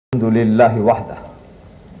الحمد لله وحده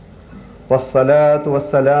والصلاة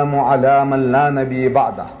والسلام على من لا نبي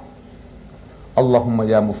بعده اللهم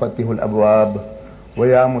يا مفتح الأبواب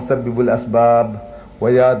ويا مسبب الأسباب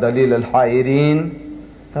ويا دليل الحائرين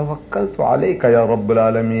توكلت عليك يا رب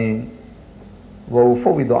العالمين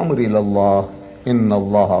وأفوض أمري إلى الله إن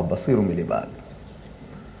الله بصير بالعباد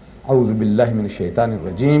أعوذ بالله من الشيطان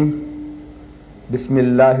الرجيم بسم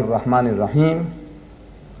الله الرحمن الرحيم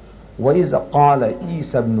وإذا قال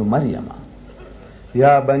عيسى ابن مريم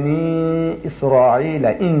يا بني إسرائيل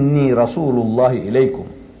إني رسول الله إليكم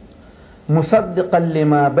مصدقا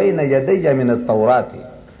لما بين يدي من التوراة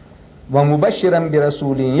ومبشرا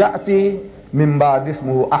برسول يأتي من بعد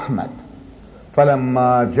اسمه أحمد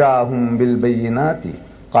فلما جاءهم بالبينات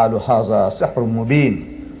قالوا هذا سحر مبين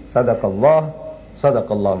صدق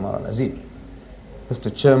الله مولانا العظيم. Mr.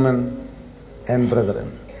 Chairman and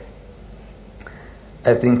brethren,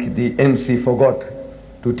 I think the MC forgot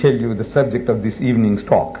to tell you the subject of this evening's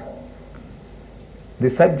talk. The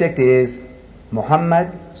subject is Muhammad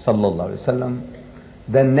sallallahu alaihi wasallam,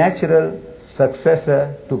 the natural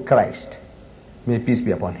successor to Christ. May peace be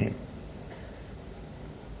upon him.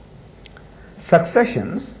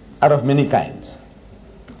 Successions are of many kinds.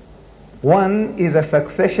 One is a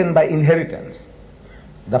succession by inheritance.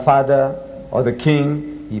 The father or the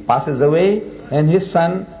king, he passes away and his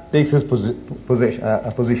son takes his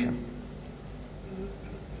position.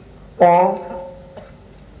 Or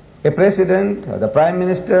a president or the prime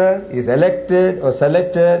minister is elected or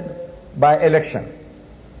selected by election.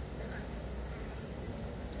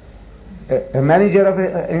 A manager of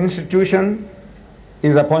an institution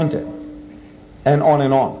is appointed, and on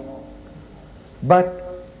and on. But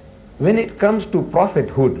when it comes to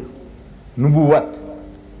prophethood, nubuwat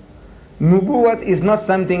is not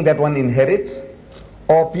something that one inherits,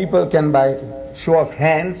 or people can by show of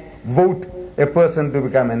hands vote a person to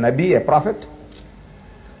become a Nabi, a prophet.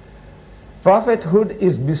 Prophethood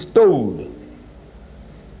is bestowed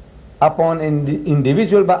upon an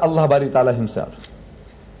individual by Allah Bari Ta'ala himself.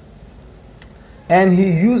 And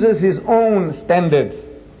he uses his own standards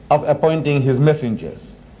of appointing his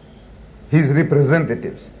messengers, his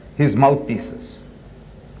representatives, his mouthpieces.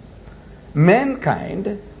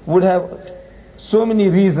 Mankind would have so many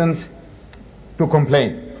reasons to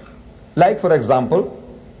complain. Like, for example,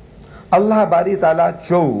 Allah Bari Ta'ala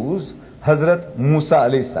chose Hazrat Musa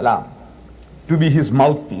alayhi salam to be his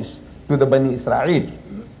mouthpiece to the Bani Israel.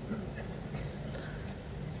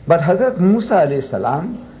 But Hazrat Musa alayhi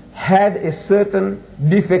salam had a certain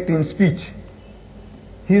defect in speech.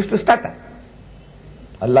 He used to stutter.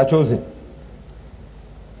 Allah chose him.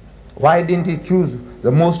 Why didn't he choose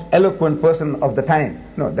the most eloquent person of the time?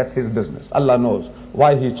 No, that's his business. Allah knows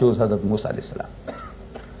why he chose Hazrat Musa alayhi salam.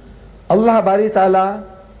 Allah Bari Ta'ala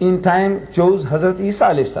in time chose Hazrat Isa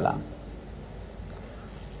alayhi salam.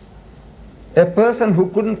 A person who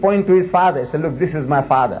couldn't point to his father said, look, this is my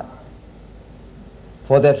father.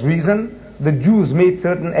 For that reason, the Jews made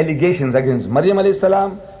certain allegations against Maryam alayhi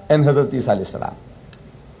salam and Hazrat Isa alayhi salam.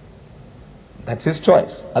 That's his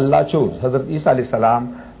choice. Allah chose Hazrat Isa alayhi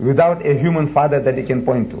salam without a human father that he can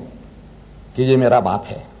point to. Ki ye mera baap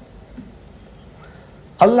hai.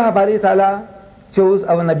 Allah Bari Ta'ala chose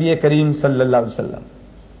our Nabi Kareem sallallahu alaihi wasallam,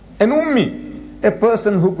 an ummi, a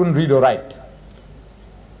person who couldn't read or write.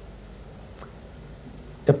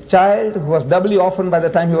 A child who was doubly orphaned by the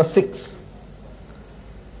time he was 6.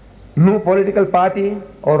 No political party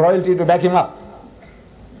or royalty to back him up.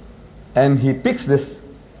 And he picks this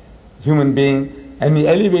human being and he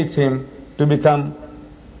elevates him to become,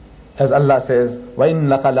 as Allah says,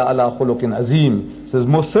 وَإِنَّكَ لَعَلَىٰ خُلُقٍ عَظِيمٍ. Says,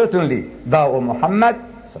 most certainly thou, O Muhammad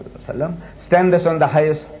standest on the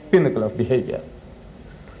highest pinnacle of behavior.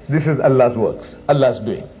 This is Allah's works, Allah's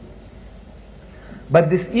doing. But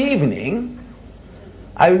this evening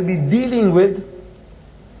I will be dealing with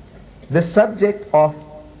the subject of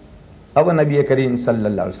our Nabi Kareem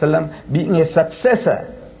sallallahu alaihi wasallam being a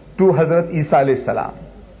successor to Hazrat Isa alayhi salam.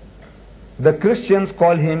 The Christians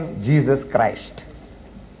call him Jesus Christ.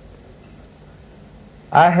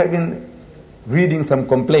 I have been reading some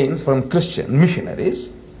complaints from Christian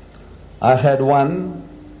missionaries. I read one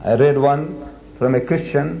from a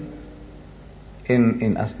Christian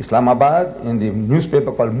in Islamabad in the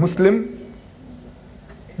newspaper called Muslim.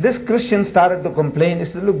 This Christian started to complain. He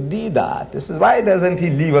said, look, Deedat, this is why doesn't he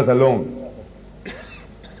leave us alone?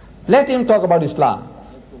 Let him talk about Islam.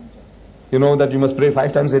 You know that you must pray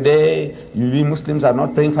 5 times a day. We Muslims are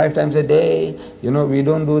not praying 5 times a day. You know, we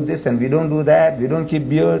don't do this and we don't do that. We don't keep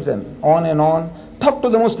beards and on and on. Talk to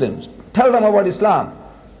the Muslims. Tell them about Islam.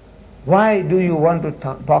 Why do you want to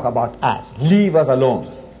talk about us? Leave us alone.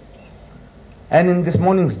 And in this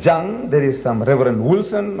morning's Jung, there is some Reverend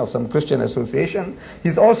Wilson of some Christian association.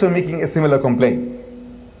 He's also making a similar complaint.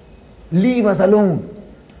 Leave us alone.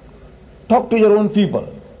 Talk to your own people.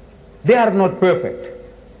 They are not perfect.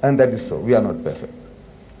 And that is so. We are not perfect.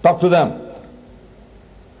 Talk to them.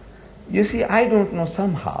 You see, I don't know,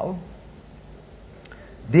 somehow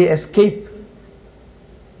they escape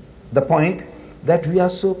the point that we are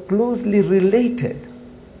so closely related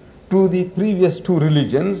to the previous two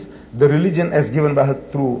religions, the religion as given by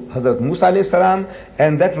through Hazrat Musa alayhi salam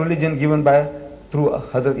and that religion given by through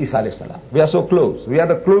Hazrat Isa alayhi salam. We are so close. We are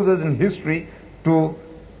the closest in history to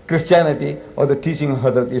Christianity or the teaching of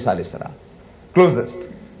Hazrat Isa alayhi salam. Closest.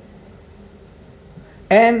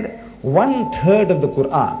 And 1/3 of the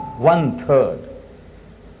Quran, 1/3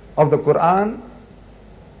 of the Quran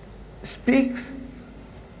speaks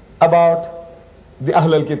about the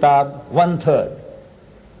Ahl al-Kitab, 1/3.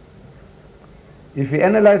 If we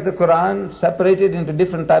analyze the Quran, separate it into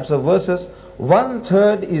different types of verses,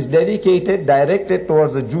 1/3 is dedicated, directed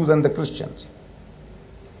towards the Jews and the Christians.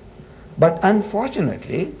 But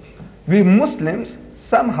unfortunately, we Muslims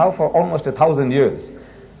somehow for almost 1,000 years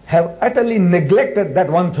have utterly neglected that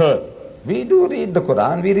 1/3. We do read the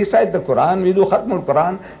Quran, we recite the Quran, we do Khatmul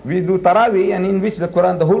Quran, we do Taraweeh, and in which the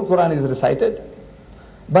Quran, the whole Quran is recited.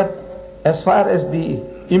 But as far as the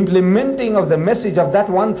implementing of the message of that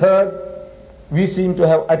 1/3, we seem to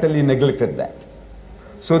have utterly neglected that.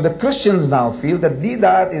 So the Christians now feel that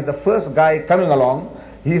Deedat is the first guy coming along.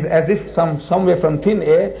 He's as if somewhere from thin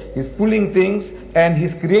air, he's pulling things and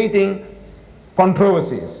he's creating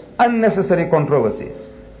controversies, unnecessary controversies.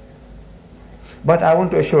 But I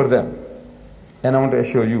want to assure them, and I want to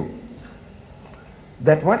assure you,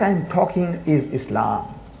 that what I'm talking is Islam.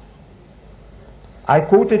 I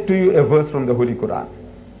quoted to you a verse from the Holy Quran,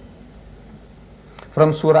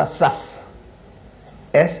 from Surah Saf,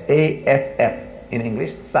 S-A-F-F, in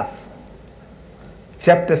English, Saf.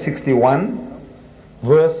 Chapter 61,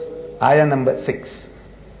 verse, ayah number 6.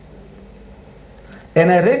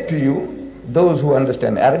 And I read to you, those who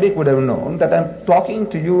understand Arabic would have known that I'm talking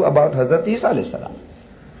to you about Hazrat Isa alayhi salam.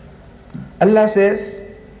 Allah says,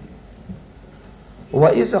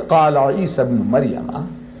 وَإِذَا قَالَ عِيسَى ibn Maryam,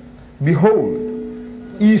 behold,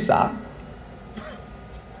 Isa,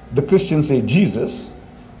 the Christians say Jesus,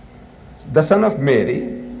 the son of Mary,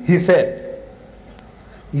 he said,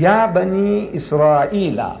 Ya Bani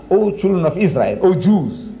Israila, O children of Israel, O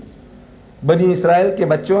Jews, Bani Israel ke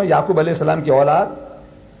bachon, Yaqub alayhi salam ki aulad,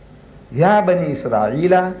 Ya Bani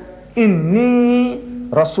Israila, inni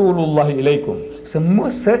Rasulullah ilaykum. So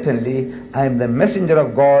most certainly, I am the messenger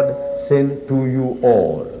of God sent to you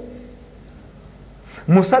all.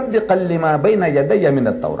 Musaddiqan lima bayna yadayya min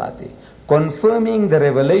at-Tawrati, confirming the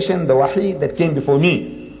revelation, the wahi that came before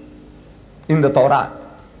me in the Torah.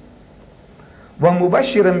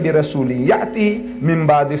 وَمُبَشِّرًا بِرَسُولٍ يَأْتِي مِنْ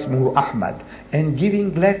بَعْدِ اسْمُهُ Ahmed, and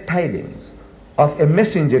giving glad tidings of a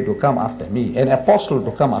messenger to come after me, an apostle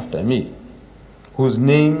to come after me, whose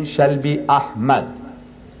name shall be Ahmad.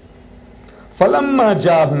 فَلَمَّا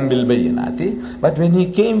جَاءَهُمْ بِالْبَيِّنَاتِ, but when he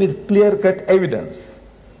came with clear-cut evidence,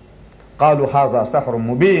 قَالُوا هَذَا سَحْرٌ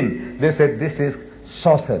مُبِينٌ, they said this is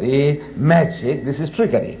sorcery, magic, this is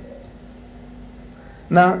trickery.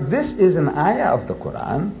 Now this is an ayah of the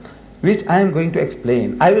Quran which I am going to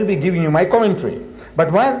explain. I will be giving you my commentary.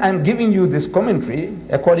 But while I am giving you this commentary,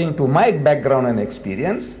 according to my background and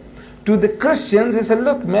experience, to the Christians, they say,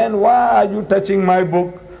 look man, why are you touching my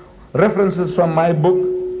book? References from my book.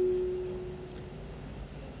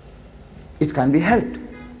 It can be helped.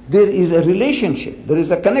 There is a relationship, there is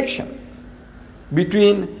a connection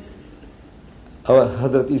between our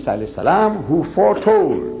Hazrat Isa alayhi salam, who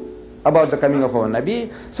foretold about the coming of our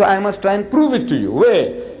Nabi. So I must try and prove it to you.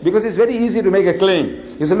 Where? Because it's very easy to make a claim.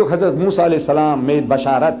 You say, look, Hazrat Musa alayhi salam made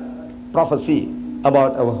basharat, prophecy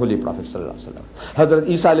about our Holy Prophet sallallahu alaihi wasallam. Hazrat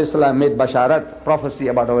Isa alayhi salam made basharat, prophecy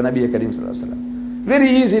about our Nabi Kareem sallallahu alaihi wasallam. Very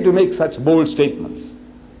easy to make such bold statements,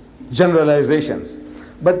 generalizations.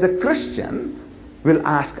 But the Christian will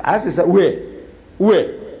ask us, is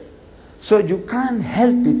where? So you can't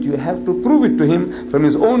help it. You have to prove it to him from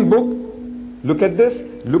his own book. Look at this,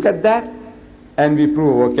 look at that, and we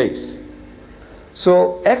prove our case.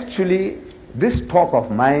 So actually, this talk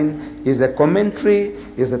of mine is a commentary,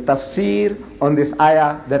 is a tafsir on this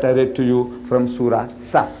ayah that I read to you from Surah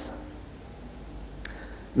Saf.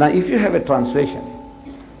 Now if you have a translation,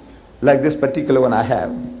 like this particular one I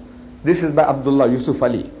have, this is by Abdullah Yusuf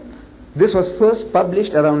Ali. This was first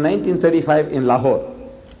published around 1935 in Lahore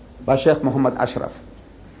by Sheikh Muhammad Ashraf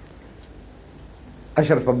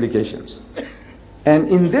Publications. And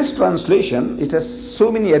in this translation, it has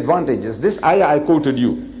so many advantages. This ayah I quoted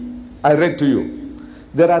you, I read to you.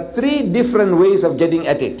 There are 3 different ways of getting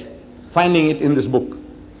at it, finding it in this book.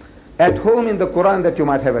 At home in the Quran that you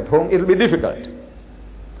might have at home, it will be difficult.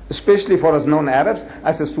 Especially for us non-Arabs,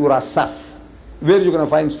 as a Surah Saf. Where are you going to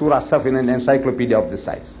find Surah Saf in an encyclopedia of this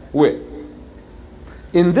size? Where?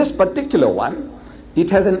 In this particular one, it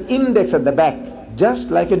has an index at the back, just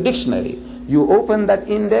like a dictionary. You open that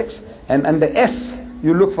index, and under S,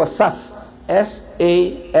 you look for Saf.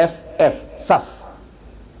 S-A-F-F. Saf.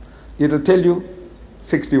 It will tell you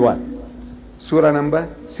 61. Surah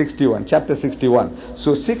number 61, chapter 61.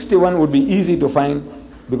 So 61 would be easy to find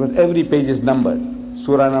because every page is numbered.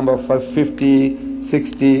 Surah number 50,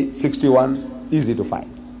 60, 61, easy to find.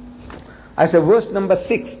 I said verse number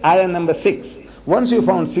 6, ayah number 6. Once you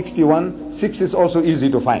found 61, 6 is also easy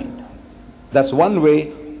to find. That's one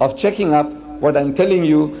way of checking up what I'm telling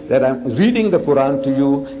you, that I'm reading the Quran to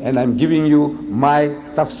you and I'm giving you my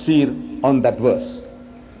tafsir on that verse.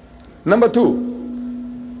 Number 2.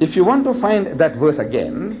 If you want to find that verse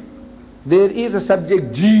again, there is a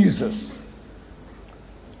subject Jesus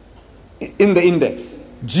in the index.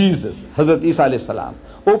 Jesus, Hazrat Isa alayhi salam.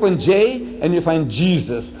 Open J and you find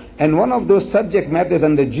Jesus. And one of those subject matters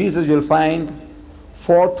under Jesus you'll find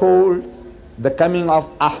foretold the coming of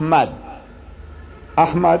Ahmad.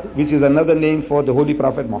 Ahmad, which is another name for the Holy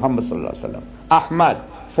Prophet Muhammad sallallahu alaihi wasallam. Ahmad,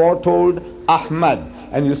 foretold Ahmad.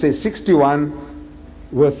 And you say 61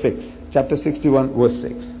 verse 6, chapter 61 verse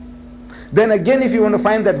 6. Then again, if you want to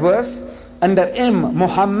find that verse, under M,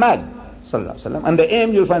 Muhammad sallallahu alaihi wasallam. Under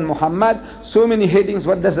M you'll find Muhammad. So many headings.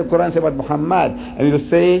 What does the Quran say about Muhammad? And it will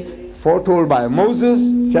say foretold by Moses,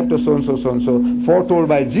 chapter so and so, so and so. Foretold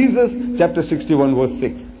by Jesus, chapter 61 verse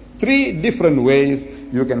 6. 3 different ways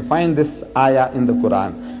you can find this ayah in the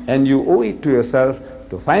Quran, and you owe it to yourself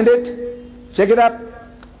to find it, check it up,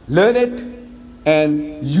 learn it,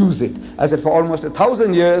 and use it. I said for almost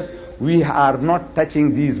 1,000 years we are not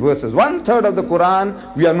touching these verses. 1/3 of the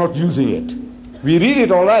Quran we are not using it. We read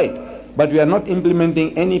it all right, but we are not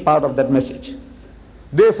implementing any part of that message.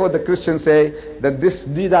 Therefore the Christians say that this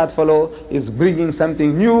Deedat fellow is bringing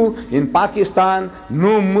something new in Pakistan.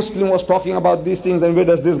 No Muslim was talking about these things, and where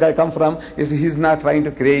does this guy come from? He's not trying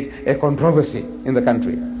to create a controversy in the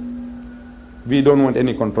country. We don't want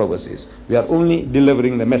any controversies. We are only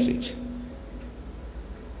delivering the message.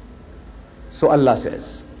 So Allah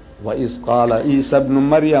says, وَإِذْ قَالَ عِيسَى ابْنُ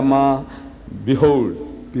مَرْيَمَ,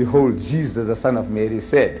 behold, Jesus the son of Mary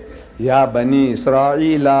said, Ya Bani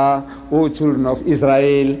Israel, O children of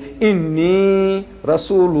Israel, Inni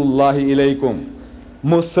Rasulullahi ilaykum.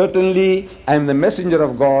 Most certainly, I am the messenger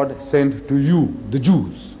of God sent to you, the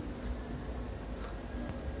Jews.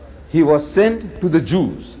 He was sent to the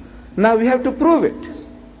Jews. Now we have to prove it.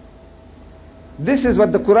 This is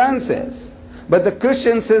what the Quran says. But the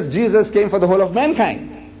Christian says Jesus came for the whole of mankind.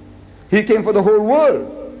 He came for the whole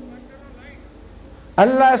world.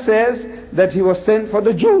 Allah says that he was sent for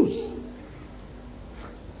the Jews.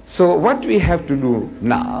 So what we have to do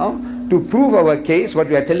now to prove our case, what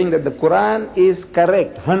we are telling that the Quran is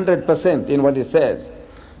correct 100% in what it says,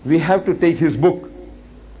 we have to take his book,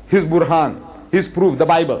 his Burhan, his proof, the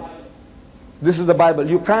Bible. This is the Bible.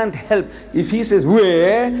 You can't help. If he says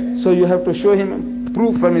where, so you have to show him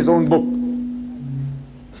proof from his own book.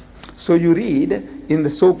 So you read in the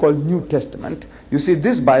so-called New Testament, you see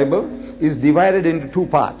this Bible is divided into 2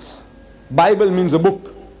 parts. Bible means a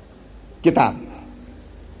book, kitab.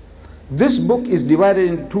 This book is divided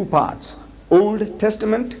into 2 parts, Old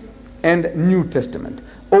Testament and New Testament.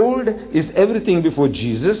 Old is everything before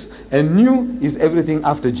Jesus, and new is everything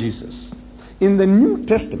after Jesus. In the New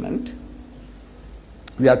Testament,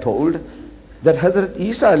 we are told that Hazrat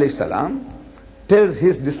Isa alayhi salam tells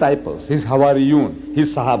his disciples, his Hawariyun,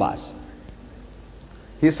 his Sahabas.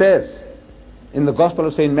 He says in the Gospel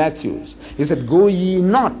of St. Matthew, he said, go ye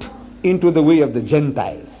not into the way of the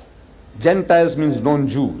Gentiles. Gentiles means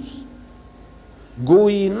non-Jews. Go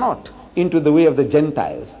ye not into the way of the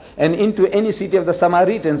Gentiles, and into any city of the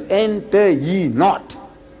Samaritans enter ye not,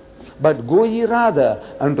 but go ye rather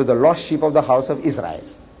unto the lost sheep of the house of Israel,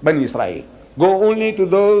 Bani Israel. Go only to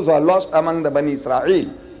those who are lost among the Bani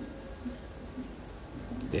Israel.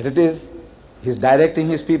 There it is. He's directing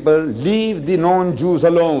his people, leave the non-Jews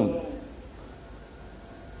alone.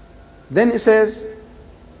 Then he says,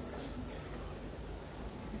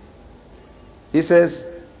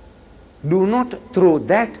 do not throw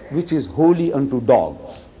that which is holy unto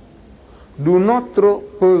dogs. Do not throw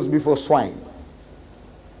pearls before swine.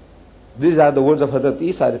 These are the words of Hazrat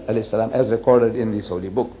Isa alayhi salam as recorded in this holy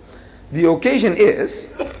book. The occasion is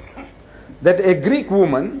that a Greek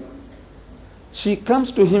woman, she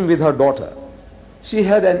comes to him with her daughter. She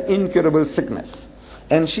had an incurable sickness.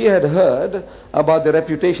 And she had heard about the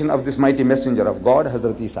reputation of this mighty messenger of God,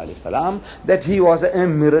 Hazrat Isa alayhi salam, that he was a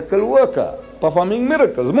miracle worker, performing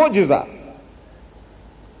miracles, mu'jiza.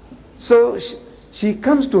 So she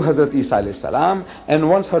comes to Hazrat Isa alayhi salam and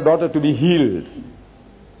wants her daughter to be healed.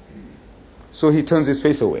 So he turns his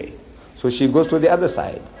face away. So she goes to the other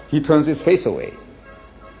side. He turns his face away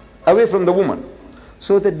from the woman.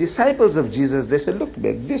 So the disciples of Jesus, they said, look,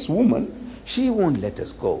 this woman, she won't let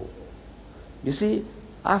us go. You see,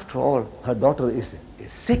 after all, her daughter is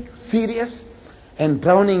sick, serious, and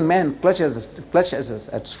drowning men clutches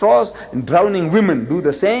at straws, and drowning women do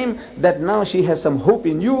the same, that now she has some hope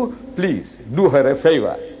in you, please do her a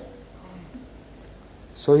favor.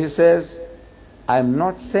 So he says, I am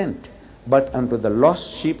not sent but unto the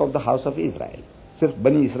lost sheep of the house of Israel. Sirf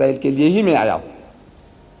Bani Israel ke liye hi main aaya hu.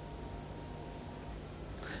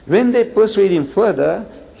 When they persuade him further,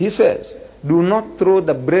 he says, do not throw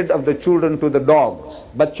the bread of the children to the dogs.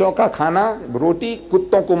 Bachon ka khana, roti,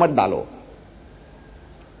 kutton ko mat dalo.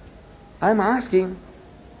 I'm asking,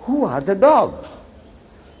 who are the dogs?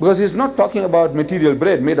 Because he's not talking about material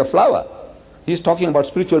bread made of flour. He's talking about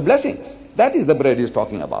spiritual blessings. That is the bread he's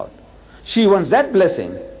talking about. She wants that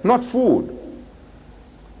blessing, not food.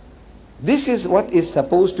 This is what is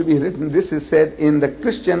supposed to be written. This is said in the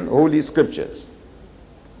Christian holy scriptures.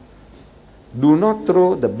 Do not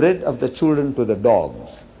throw the bread of the children to the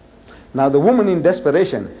dogs. Now the woman in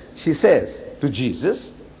desperation, she says to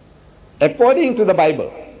Jesus, according to the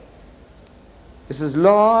Bible, she says,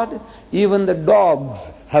 Lord, even the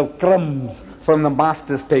dogs have crumbs from the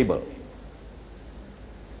master's table.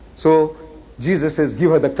 So Jesus says,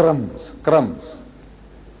 give her the crumbs.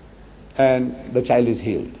 And the child is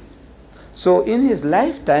healed. So in his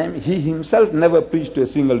lifetime, he himself never preached to a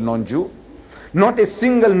single non-Jew. Not a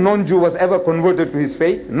single non-Jew was ever converted to his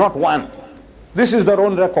faith, not one. This is their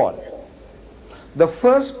own record. The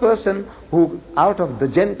first person who, out of the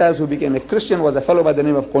Gentiles who became a Christian, was a fellow by the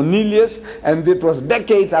name of Cornelius, and it was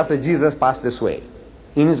decades after Jesus passed this way.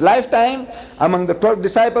 In his lifetime, among the 12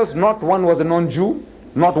 disciples, not one was a non-Jew,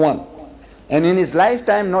 not one. And in his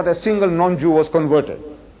lifetime, not a single non-Jew was converted.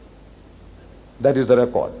 That is the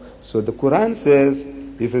record. So the Quran says,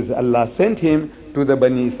 he says, Allah sent him to the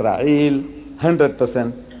Bani Israel,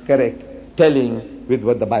 100% correct, telling with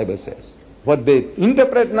what the Bible says. What they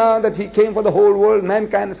interpret now, that he came for the whole world,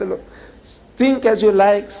 mankind, say, look, think as you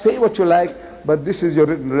like, say what you like, but this is your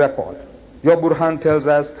written record. Your Burhan tells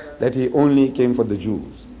us that he only came for the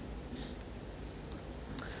Jews.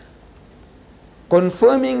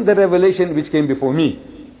 Confirming the revelation which came before me.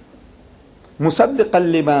 مُصَدِّقًا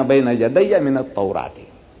لِمَا بَيْنَ يَدَيَّ مِنَ التَّوْرَاتِ.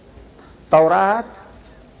 Tawrat,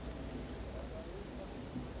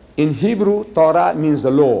 in Hebrew, Torah means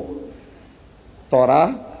the law.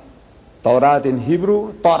 Tawrat in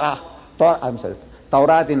Hebrew,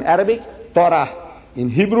 Tawrat in Arabic, Torah in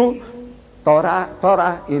Hebrew,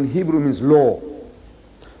 Torah in Hebrew means law.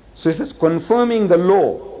 So it says confirming the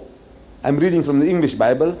law. I'm reading from the English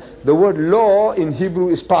Bible. The word law in Hebrew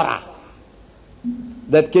is Torah,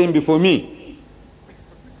 that came before me.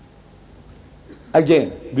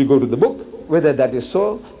 Again, we go to the book, whether that is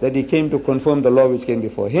so, that he came to confirm the law which came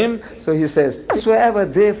before him. So he says, whosoever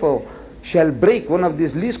therefore shall break one of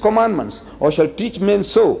these least commandments, or shall teach men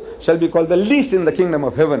so, shall be called the least in the kingdom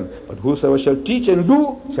of heaven. But whosoever shall teach and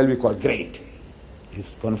do, shall be called great.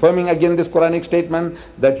 He's confirming again this Quranic statement,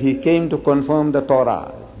 that he came to confirm the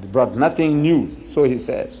Torah. He brought nothing new, so he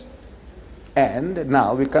says. And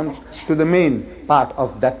now we come to the main part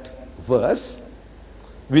of that verse,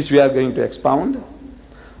 which we are going to expound.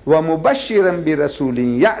 وَمُبَشِّرًا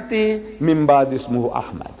بِرَسُولٍ يَأْتِي مِنْ بَعْدِ اسْمُهُ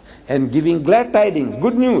أَحْمَدٍ. And giving glad tidings,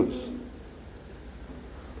 good news,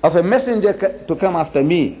 of a messenger to come after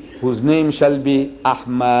me, whose name shall be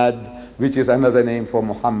Ahmad, which is another name for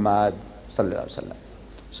Muhammad sallallahu alaihi wasallam.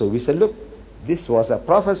 So we said, look, this was a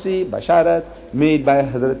prophecy, basharat, made by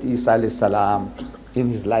Hazrat Isa alayhi salam in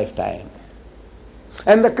his lifetime.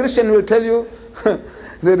 And the Christian will tell you,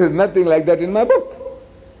 there is nothing like that in my book.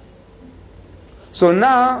 So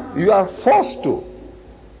now you are forced to.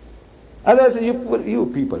 Otherwise, you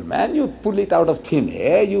people, man, you pull it out of thin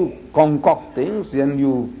air, you concoct things, and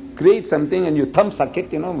you create something and you thumb suck it,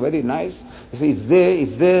 very nice. You say, it's there,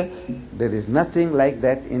 it's there. There is nothing like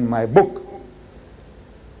that in my book.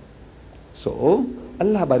 So,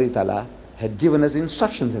 Allah Bari Ta'ala had given us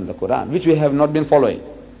instructions in the Quran, which we have not been following.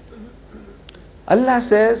 Allah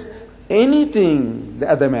says, anything the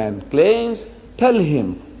other man claims, tell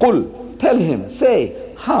him, qul, tell him,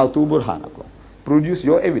 say, how to burhanakum. Produce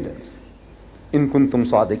your evidence. In kuntum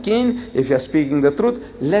sadiqeen, if you are speaking the truth,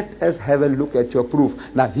 let us have a look at your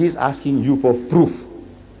proof. Now he is asking you for proof.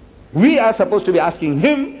 We are supposed to be asking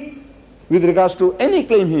him with regards to any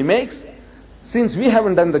claim he makes. Since we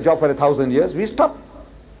haven't done the job for 1,000 years, we stop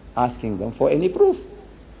asking them for any proof.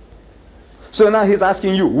 So now he's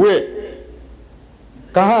asking you, where?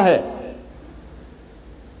 Kahan hai?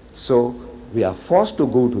 So we are forced to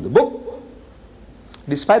go to the book,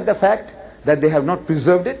 despite the fact that they have not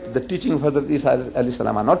preserved it. The teaching of Hazrat Isa alayhi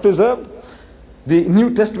salam are not preserved. The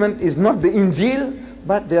New Testament is not the Injil,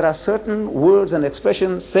 but there are certain words and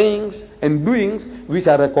expressions, sayings and doings which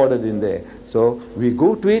are recorded in there. So we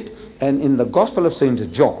go to it, and in the Gospel of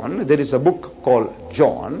Saint John, there is a book called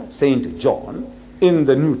John, Saint John, in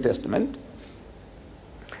the New Testament,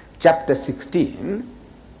 chapter 16,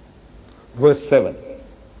 verse 7.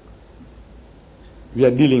 We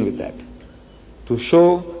are dealing with that to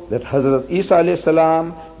show that Hazrat Isa alayhi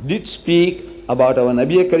salam did speak about our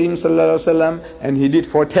Nabi Kareem sallallahu alaihi wasallam, and he did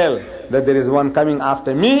foretell that there is one coming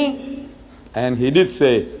after me, and he did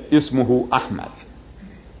say, Ismuhu Ahmad.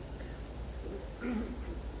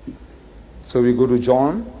 So we go to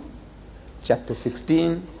John chapter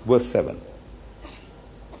 16, verse 7.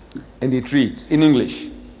 And it reads in English,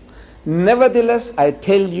 nevertheless I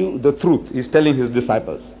tell you the truth. He's telling his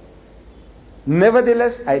disciples.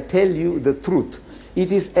 Nevertheless I tell you the truth.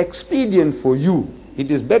 It is expedient for you,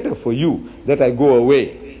 it is better for you that I go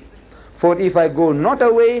away. For if I go not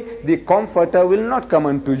away, the Comforter will not come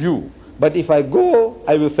unto you. But if I go,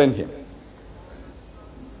 I will send him.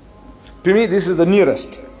 To me, this is the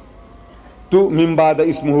nearest to Mimbada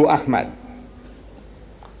Ismuhu Ahmad.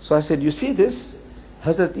 So I said, you see this?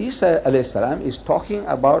 Hazrat Isa alayhi salam is talking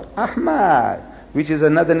about Ahmad, which is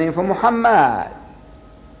another name for Muhammad.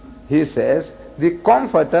 He says, the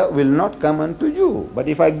Comforter will not come unto you. But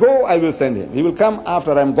if I go, I will send him. He will come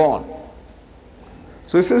after I am gone.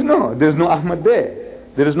 So he says, no, there is no Ahmad there.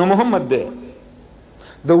 There is no Muhammad there.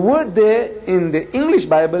 The word there in the English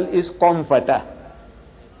Bible is Comforter.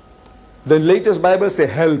 The latest Bible say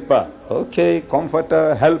helper. Okay,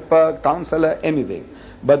 Comforter, helper, counselor, anything.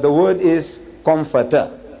 But the word is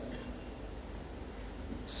Comforter.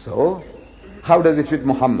 So, how does it fit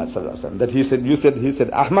Muhammad sallallahu alaihi wasallam? That he said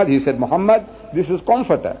Ahmad, he said Muhammad, this is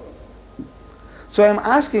Comforter. So I am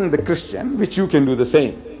asking the Christian, which you can do the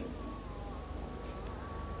same.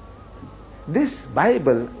 This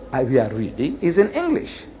Bible we are reading is in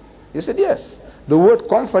English. He said yes. The word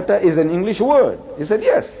Comforter is an English word. He said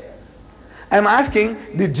yes. I am asking,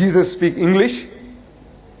 did Jesus speak English?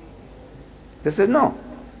 They said no.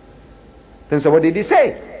 Then so what did he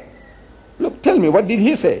say? Look, tell me, what did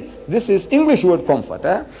he say? This is English word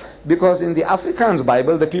Comforter, because in the Afrikaans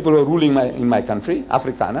Bible, the people who are ruling in my country,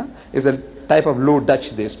 Afrikaner, is a type of Low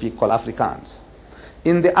Dutch they speak called Afrikaans.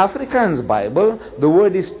 In the Afrikaans Bible, the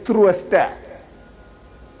word is Trooster.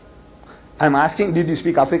 I'm asking, did he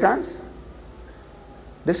speak Afrikaans?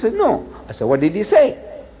 They said no. I said, what did he say?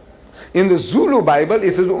 In the Zulu Bible,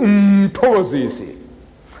 it says Umthokozisi.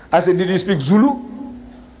 I said, did he speak Zulu?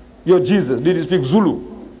 Your Jesus, did he speak Zulu?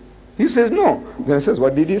 He says no. Then I says,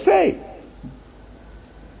 what did he say?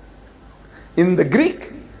 In the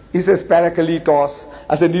Greek, he says Parakletos.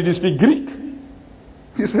 I said, did he speak Greek?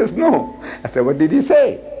 He says no. I said, what did he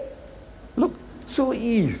say? Look, so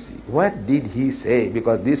easy. What did he say?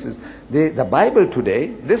 Because this is the Bible today,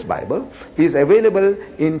 this Bible is available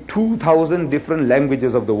in 2,000 different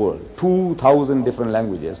languages of the world. 2,000 different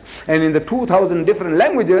languages. And in the 2,000 different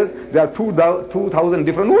languages, there are 2,000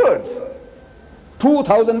 different words.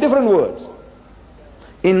 2,000 different words.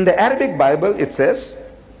 In the Arabic Bible, it says,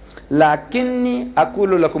 "Lakinni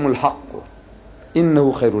aqulu lakumul haqqu,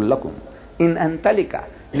 innahu khairul lakum, in antalika,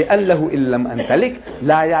 li'allahu illam antalik,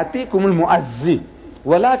 la ya'tikumul mu'azzi,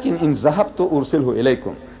 walakin in zahabtu ursilhu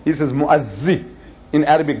ilaykum." He says mu'azzi in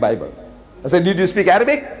Arabic Bible. I said, did you speak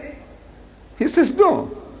Arabic? He says no.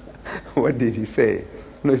 What did he say?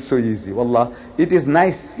 No, it's so easy. Wallah, it is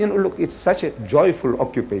nice. You know, look, it's such a joyful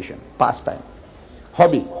occupation, pastime.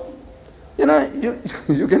 Hobby. You know,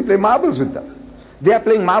 you can play marbles with them. They are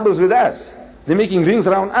playing marbles with us. They're making rings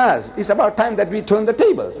around us. It's about time that we turn the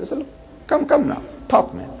tables. I said, come now.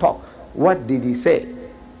 Talk, man, talk. What did he say?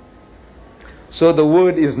 So the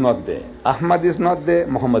word is not there. Ahmad is not there.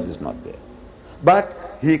 Muhammad is not there. But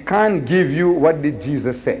he can't give you what did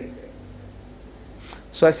Jesus say.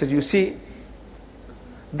 So I said, you see,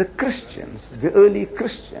 the Christians, the early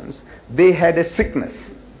Christians, they had a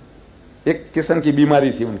sickness. एक किस्म की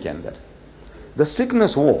बीमारी थी उनके अंदर. The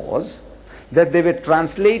sickness was that they were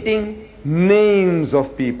translating names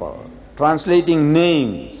of people, translating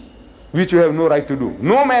names, which you have no right to do.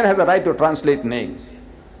 No man has a right to translate names.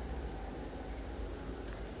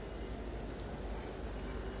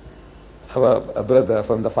 Our brother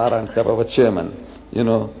from the Farang Club, our chairman, you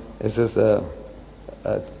know, It says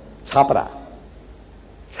chapra.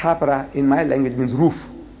 Chapra in my language means roof.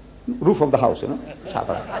 Roof of the house,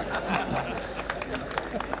 chapra.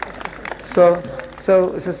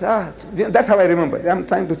 So it says, that's how I remember. I'm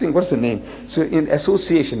trying to think, what's the name? So in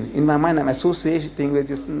association, in my mind, I'm associating with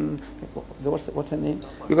this, what's the name?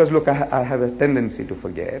 Because look, I have a tendency to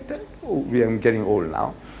forget. We are getting old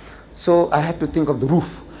now. So I had to think of the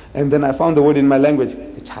roof. And then I found the word in my language,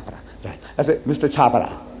 chapra. Right. I said, Mr. Chapra.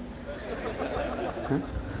 Huh?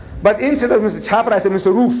 But instead of Mr. Chapra, I said,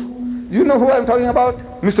 Mr. Roof. You know who I'm talking about?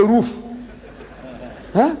 Mr. Roof.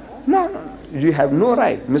 Huh? No. You have no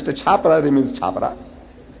right. Mr. Chapra remains Chapra.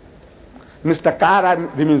 Mr. Kara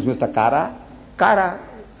remains Mr. Kara. Kara,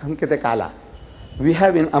 Hankete Kala. We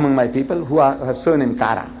have among my people who have surname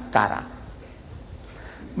Kara.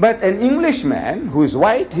 But an Englishman who is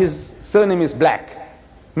white, his surname is Black.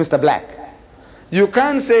 Mr. Black. You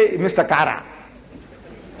can't say Mr. Kara.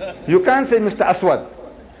 You can't say Mr. Aswad.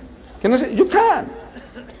 Can you say? You can't.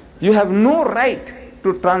 You have no right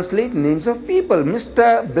to translate names of people.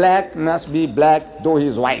 Mr. Black must be black, though he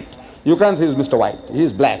is white. You can't say he's Mr. White. He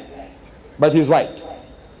is black, but he's white.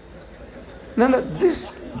 No,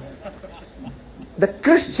 the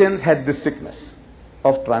Christians had this sickness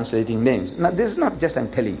of translating names. Now, this is not just I'm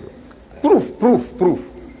telling you.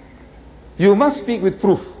 Proof. You must speak with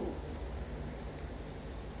proof.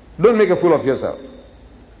 Don't make a fool of yourself.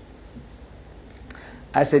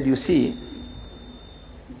 I said, you see,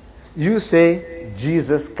 you say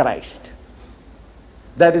Jesus Christ.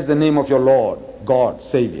 That is the name of your Lord, God,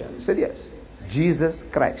 Savior. He said, yes, Jesus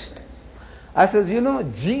Christ. I says,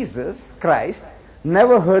 Jesus Christ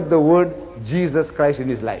never heard the word Jesus Christ in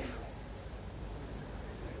his life.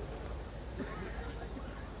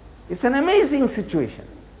 It's an amazing situation.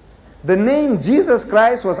 The name Jesus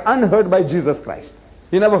Christ was unheard by Jesus Christ.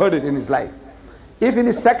 He never heard it in his life. If in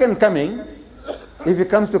his second coming, if he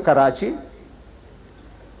comes to Karachi,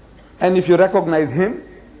 and if you recognize him,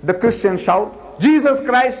 the Christians shout, Jesus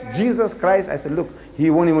Christ, Jesus Christ. I said, look, he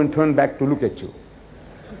won't even turn back to look at you.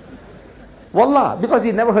 Wallah, because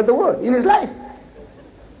he never heard the word in his life.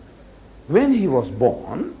 When he was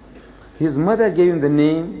born, his mother gave him the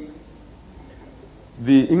name,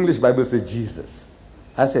 the English Bible says Jesus.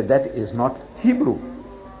 I said, that is not Hebrew.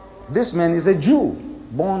 This man is a Jew,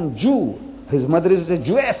 born Jew. His mother is a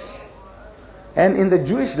Jewess. And in the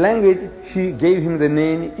Jewish language, she gave him the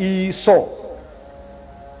name Esau.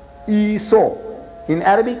 Esau. In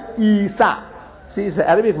Arabic, Isa. See, it's the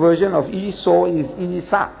Arabic version of Esau is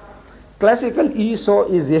Isa. Classical Esau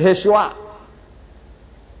is Yeshua.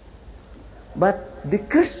 But the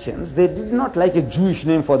Christians, they did not like a Jewish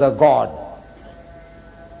name for their God.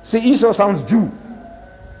 See, Esau sounds Jew.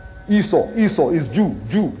 Esau is Jew.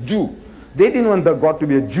 They didn't want the God to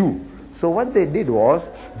be a Jew. So what they did was,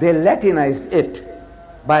 they Latinized it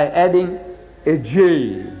by adding a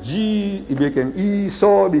J. G, it became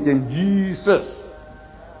Esau, became Jesus.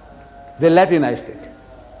 They Latinized it.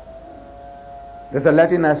 There's a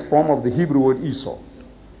Latinized form of the Hebrew word Esau.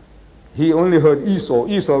 He only heard Esau.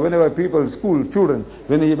 Whenever people, school, children,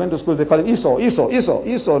 when he went to school, they call him Esau,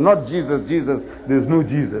 not Jesus. There's no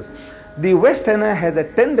Jesus. The Westerner has a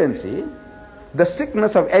tendency, the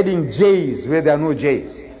sickness of adding J's where there are no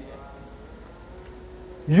J's.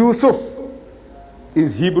 Yusuf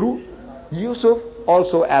is Hebrew, Yusuf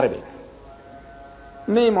also Arabic.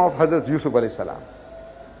 Name of Hazrat Yusuf alayhi salam.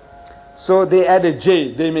 So they add a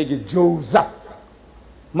J, they make it Joseph.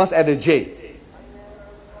 Must add a J.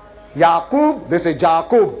 Yaqub, they say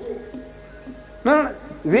Jacob. No.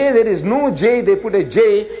 Where there is no J, they put a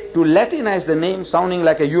J to Latinize the name, sounding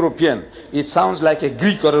like a European. It sounds like a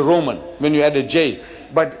Greek or a Roman when you add a J.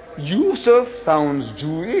 But Yusuf sounds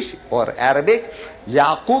Jewish or Arabic.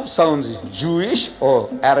 Yaqub sounds Jewish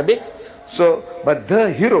or Arabic. So, but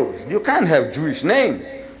the heroes, you can't have Jewish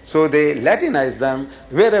names. So they Latinize them.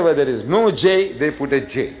 Wherever there is no J, they put a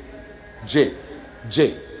J.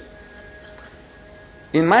 J.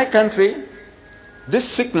 In my country, this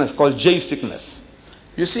sickness called J sickness,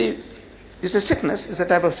 you see, it's a sickness, it's a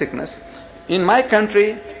type of sickness. In my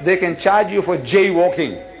country, they can charge you for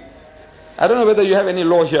jaywalking. I don't know whether you have any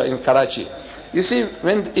law here in Karachi. You see,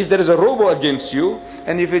 if there is a robo against you,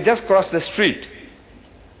 and if you just cross the street,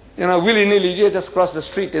 willy-nilly, you just cross the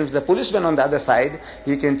street, and if the policeman on the other side,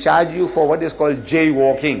 he can charge you for what is called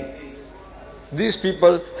jaywalking. These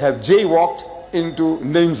people have jaywalked into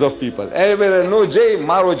names of people. Everywhere no J,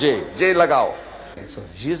 maro J lagao. And so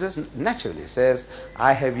Jesus naturally says,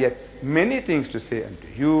 I have yet many things to say unto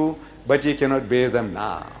you, but ye cannot bear them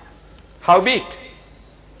now. Howbeit,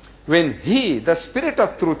 when he, the Spirit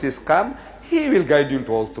of truth, is come, he will guide you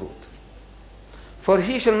into all truth. For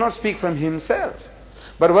he shall not speak from himself.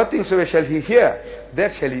 But what things shall he hear,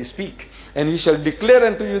 that shall he speak. And he shall declare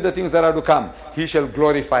unto you the things that are to come. He shall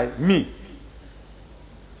glorify me.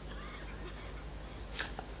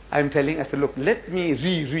 I said, look, let me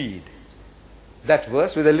reread that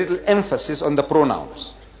verse with a little emphasis on the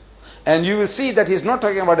pronouns. And you will see that he's not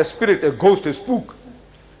talking about a spirit, a ghost, a spook.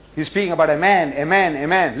 He's speaking about a man, a man, a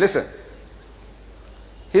man. Listen.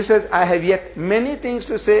 He says, I have yet many things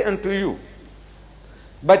to say unto you,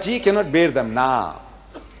 but ye cannot bear them now.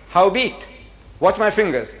 Howbeit, watch my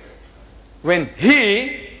fingers, when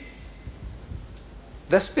he,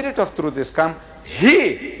 the Spirit of truth is come,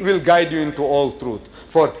 he will guide you into all truth.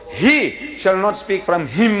 For he shall not speak from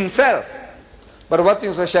himself. But what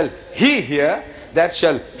things shall he hear, that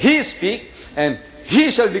shall he speak, and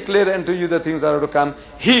he shall declare unto you the things that are to come.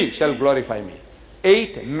 He shall glorify me.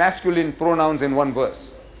 8 masculine pronouns in one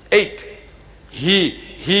verse. 8. He.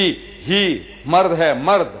 Mard hai,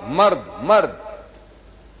 mard.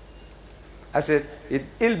 I said, it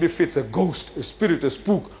ill befits a ghost, a spirit, a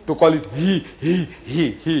spook to call it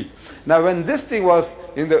he. Now when this thing was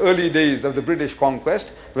in the early days of the British conquest,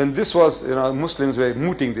 when this was, Muslims were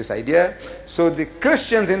mooting this idea, so the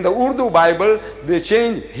Christians in the Urdu Bible, they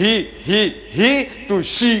changed he to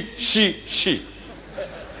she.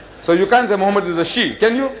 So you can't say Muhammad is a she,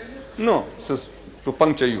 can you? No, so to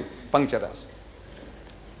puncture us.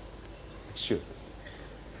 Sure.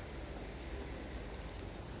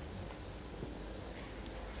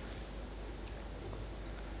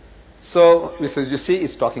 So, you see,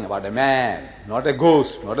 it's talking about a man, not a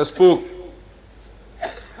ghost, not a spook.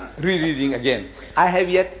 Rereading again. I have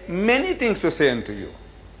yet many things to say unto you.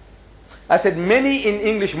 I said many in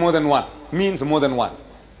English more than one, means more than one.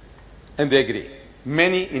 And they agree.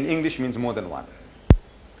 Many in English means more than one.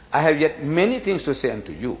 I have yet many things to say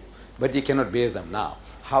unto you, but ye cannot bear them now.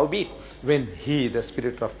 Howbeit, when he, the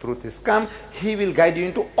Spirit of truth, is come, he will guide you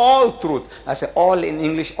into all truth. I say all in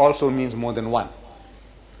English also means more than one.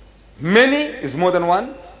 Many is more than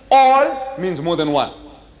one. All means more than one.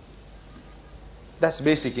 That's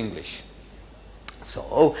basic English.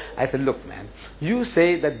 So I said, look, man, you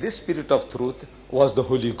say that this Spirit of truth was the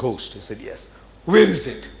Holy Ghost. He said, yes. Where is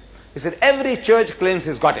it? He said, every church claims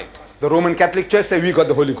he's got it. The Roman Catholic Church says we got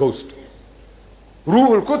the Holy Ghost.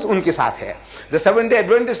 Ruhul Quds unke saath hai. The Seventh-day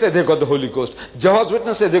Adventists say they got the Holy Ghost. Jehovah's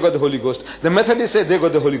Witnesses say they got the Holy Ghost. The Methodists say they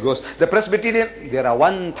got the Holy Ghost. The Presbyterian, there are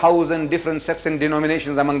 1,000 different sects and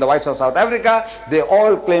denominations among the whites of South Africa. They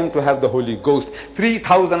all claim to have the Holy Ghost.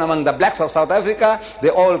 3,000 among the blacks of South Africa, they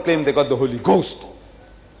all claim they got the Holy Ghost.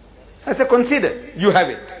 I said, consider, you have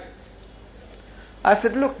it. I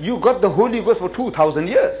said, look, you got the Holy Ghost for 2,000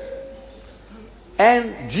 years.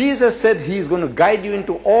 And Jesus said he is going to guide you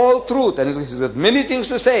into all truth. And he said many things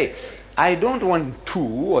to say. I don't want 2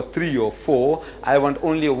 or 3 or 4. I want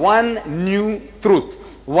only one new truth.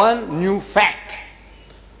 One new fact.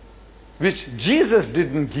 Which Jesus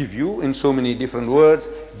didn't give you in so many different words.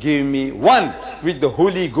 Give me one which the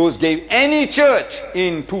Holy Ghost gave any church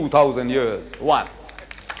in 2,000 years. One.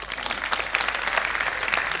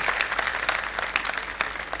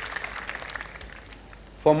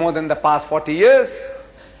 For more than the past 40 years,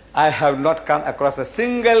 I have not come across a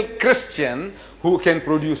single Christian who can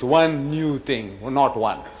produce one new thing, not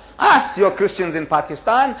one. Ask your Christians in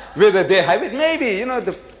Pakistan whether they have it. Maybe,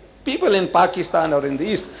 the people in Pakistan or in the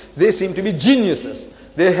East, they seem to be geniuses.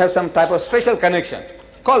 They have some type of special connection.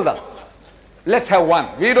 Call them. Let's have one.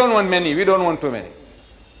 We don't want many. We don't want too many.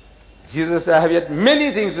 Jesus said, I have yet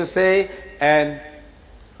many things to say and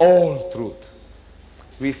all truth.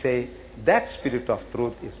 We say, that Spirit of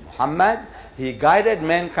truth is Muhammad. He guided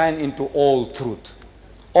mankind into all truth.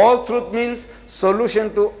 All truth means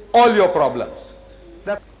solution to all your problems.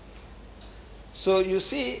 So you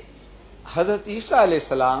see, Hazrat Isa alayhi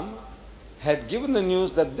salam had given the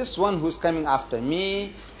news that this one who is coming after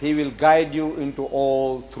me, he will guide you into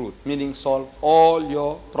all truth, meaning solve all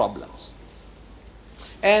your problems.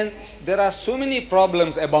 And there are so many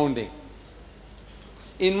problems abounding.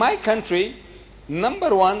 In my country,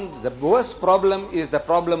 number one, the worst problem is the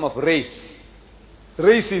problem of race.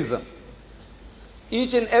 Racism.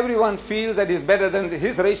 Each and everyone feels that his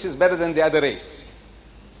race is better than the other race.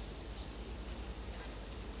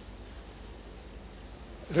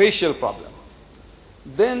 Racial problem.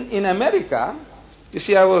 Then in America, you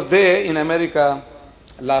see, I was there in America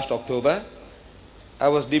last October. I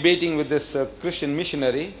was debating with this Christian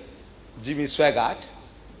missionary, Jimmy Swaggart.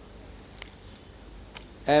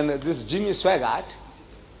 And this Jimmy Swaggart,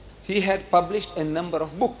 he had published a number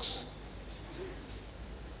of books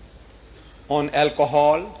on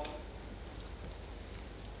alcohol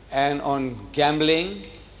and on gambling,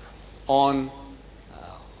 on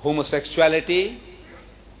homosexuality,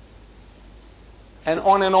 and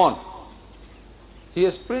on and on. He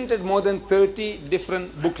has printed more than 30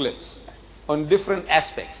 different booklets on different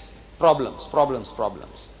aspects, problems.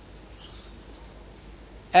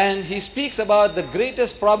 And he speaks about the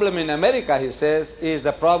greatest problem in America, he says, is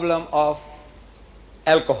the problem of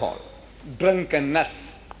alcohol,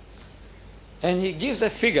 drunkenness. And he gives a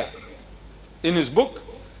figure in his book.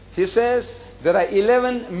 He says there are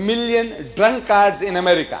 11 million drunkards in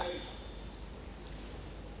America.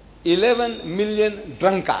 11 million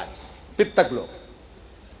drunkards, pittaklo.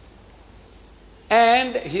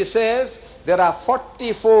 And he says there are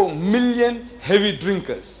 44 million heavy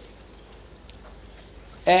drinkers.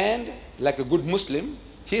 And like a good Muslim,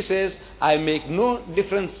 he says, I make no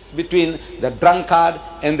difference between the drunkard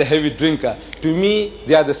and the heavy drinker. To me,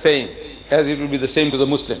 they are the same, as it will be the same to the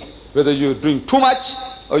Muslim. Whether you drink too much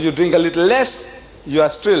or you drink a little less, you are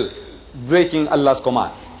still breaking Allah's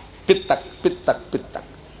command. Pittak, pittak, pittak.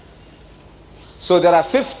 So there are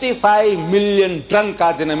 55 million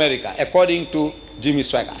drunkards in America, according to Jimmy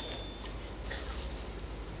Swaggart.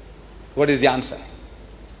 What is the answer?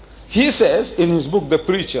 He says in his book, The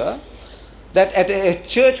Preacher, that at a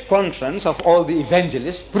church conference of all the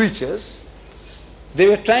evangelists, preachers, they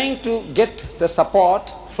were trying to get the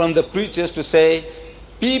support from the preachers to say,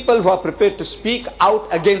 people who are prepared to speak out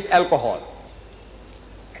against alcohol.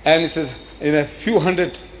 And he says, in a few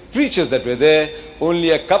hundred preachers that were there,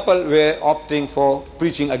 only a couple were opting for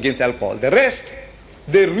preaching against alcohol. The rest,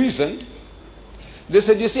 they reasoned. They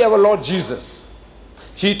said, you see, our Lord Jesus,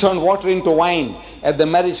 he turned water into wine at the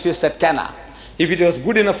marriage feast at Cana. If it was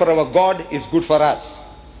good enough for our God, it's good for us.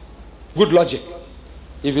 Good logic.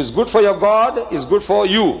 If it's good for your God, it's good for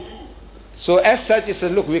you. So as such, he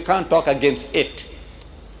says, look, we can't talk against it.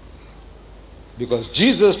 Because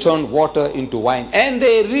Jesus turned water into wine. And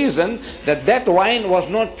they reasoned that that wine was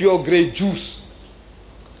not pure grape juice.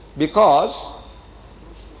 Because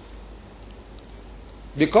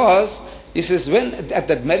he says, when at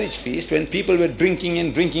that marriage feast, when people were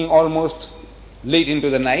drinking almost late into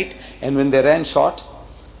the night, and when they ran short,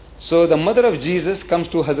 so the mother of Jesus comes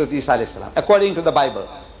to Hazrat Isa alayhi salam, according to the Bible,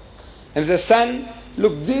 and says, son,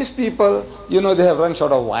 look, these people, they have run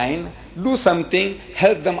short of wine. Do something,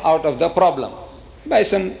 help them out of the problem by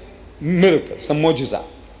some miracle, some mujiza.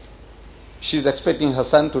 She's expecting her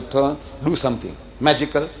son to do something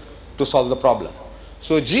magical to solve the problem.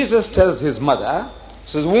 So Jesus tells his mother,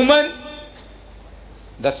 says, woman,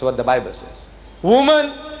 that's what the Bible says.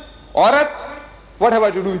 Woman, aurat, what have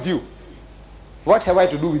I to do with you? What have I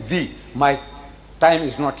to do with thee? My time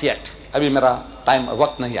is not yet. Abhi mera time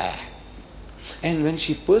waqt nahi aaya hai. And when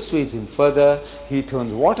she persuades him further, he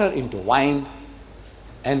turns water into wine.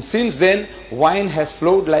 And since then, wine has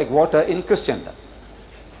flowed like water in Christendom.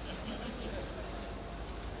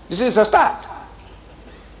 This is a start.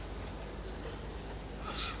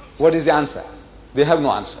 What is the answer? They have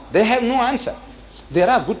no answer. They have no answer. There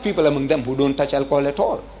are good people among them who don't touch alcohol at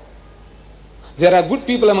all. There are good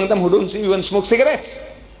people among them who don't even smoke cigarettes.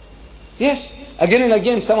 Yes, again and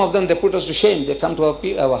again, some of them, they put us to shame. They come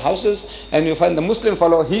to our houses, and you find the Muslim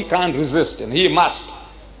fellow, he can't resist, and he must.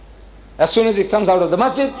 As soon as he comes out of the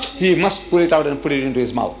masjid, he must pull it out and put it into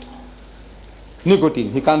his mouth.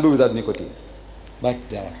 Nicotine, he can't do without nicotine. But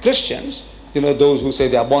there are Christians, those who say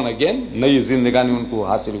they are born again, nayi zindagani unko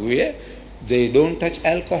hasil hui hai. They don't touch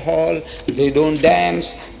alcohol, they don't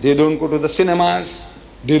dance, they don't go to the cinemas,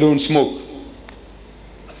 they don't smoke.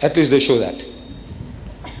 At least they show that.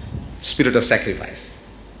 Spirit of sacrifice.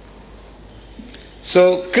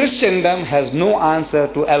 So Christendom has no answer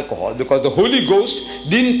to alcohol because the Holy Ghost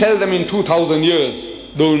didn't tell them in 2000 years,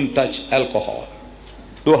 don't touch alcohol.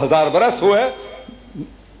 2000 baras hua,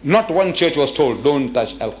 not one church was told, don't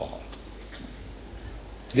touch alcohol.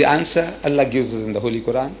 The answer Allah gives us in the Holy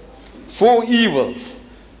Quran. 4 evils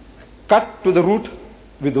cut to the root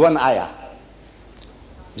with one ayah.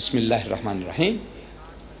 Bismillahir Rahmanir Rahim.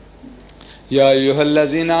 Ya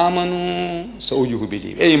ayyuhallazina amanu, so you who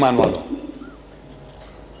believe. Hey iman walo.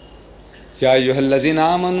 Ya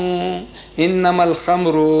ayyuhallazina amanu, innamal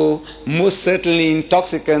khamru, most certainly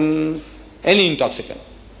intoxicants, any intoxicant.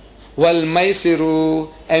 Wal maisiru,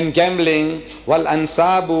 and gambling, wal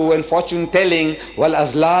ansabu, and fortune telling, wal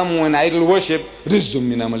azlamu, and idol worship, rizum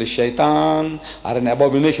min amali shaitan, are an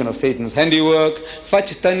abomination of Satan's handiwork.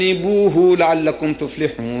 Fajtanibuhu la'allakum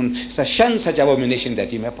tuflihun. So shun such abomination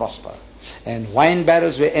that you may prosper. And wine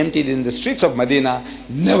barrels were emptied in the streets of Medina,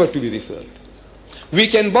 never to be refilled. We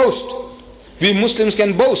can boast, we Muslims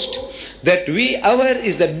can boast that our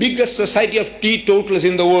is the biggest society of teetotalers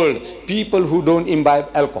in the world, people who don't imbibe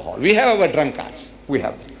alcohol. We have our drunkards, we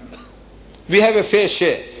have them. We have a fair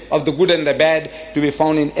share. of the good and the bad to be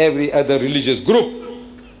found in every other religious group.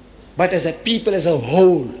 But as a people as a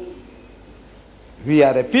whole, we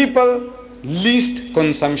are a people least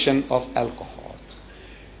consumption of alcohol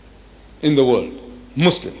in the world.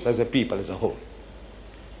 Muslims as a people as a whole.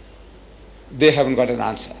 They haven't got an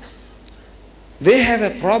answer. They have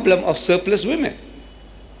a problem of surplus women.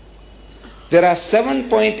 There are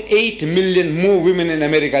 7.8 million more women in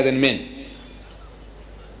America than men.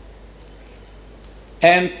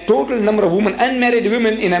 And total number of women, unmarried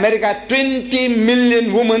women in America, 20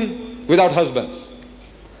 million women without husbands.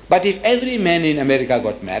 But if every man in America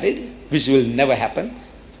got married, which will never happen,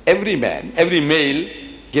 every man, every male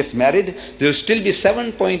gets married, there will still be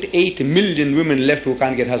 7.8 million women left who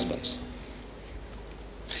can't get husbands.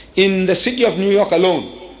 In the city of New York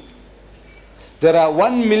alone, there are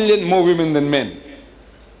 1 million more women than men.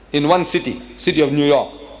 In one city, city of New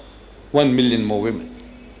York, 1 million more women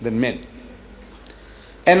than men.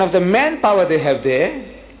 And of the manpower they have there,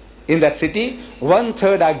 in that city,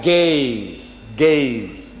 1/3 are gays.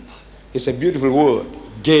 Gays. It's a beautiful word,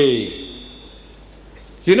 gay.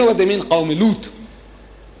 You know what they mean? Qawmi Lut.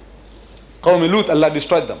 Qawmi Lut, Allah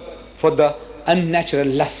destroyed them. For the unnatural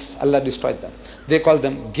lusts, Allah destroyed them. They call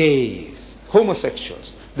them gays.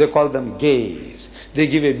 Homosexuals, they call them gays. They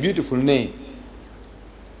give a beautiful name.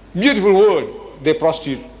 Beautiful word. They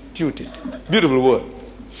prostitute it. Beautiful word.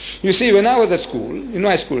 You see, when I was at school, in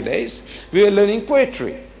my school days, we were learning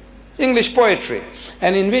poetry, English poetry,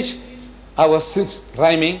 and in which I was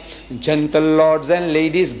rhyming, gentle lords and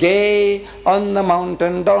ladies gay, on the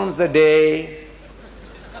mountain dawns the day.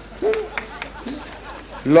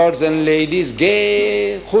 Lords and ladies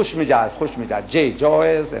gay, khush mijaj,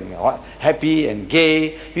 joyous and happy and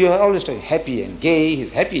gay. We were always talking happy and gay,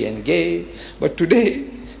 he's happy and gay. But today,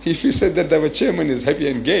 if he said that our chairman is happy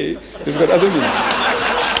and gay, he's got other meaning.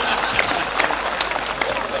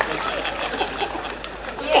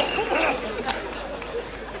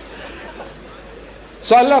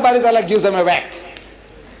 So Allah Ta'ala gives them a whack.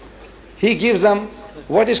 He gives them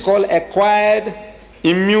what is called acquired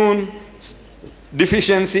immune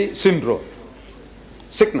deficiency syndrome.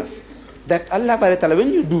 Sickness. That Allah Ta'ala,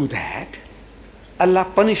 when you do that, Allah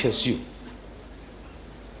punishes you.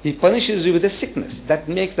 He punishes you with a sickness that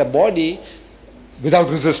makes the body without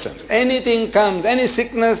resistance. Anything comes, any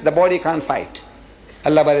sickness, the body can't fight.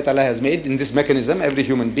 Allah Ta'ala has made in this mechanism, every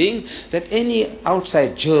human being, that any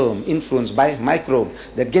outside germ influenced by microbe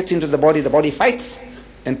that gets into the body fights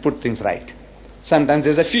and put things right. Sometimes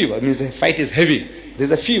there's a fever, it means the fight is heavy. There's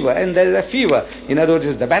a fever and there's a fever. In other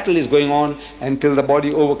words, the battle is going on until the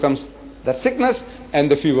body overcomes the sickness and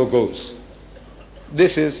the fever goes.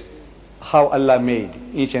 This is how Allah made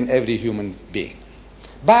each and every human being.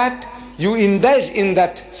 But you indulge in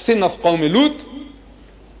that sin of Qawmi Lut,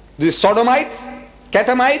 these sodomites,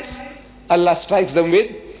 catamites, Allah strikes them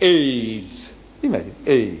with AIDS. Imagine,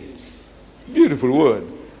 AIDS. Beautiful word.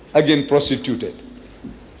 Again, prostituted.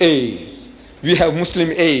 AIDS. We have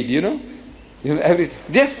Muslim aid, you know everything.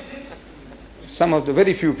 Yes. Some of the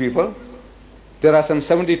very few people. There are some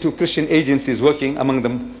 72 Christian agencies working among the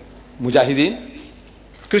Mujahideen.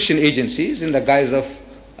 Christian agencies in the guise of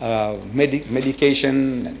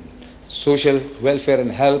medication and social welfare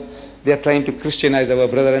and help. They are trying to Christianize our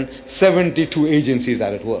brethren. 72 agencies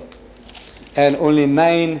are at work. And only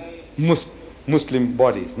 9 Muslim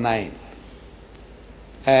bodies, 9.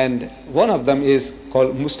 And one of them is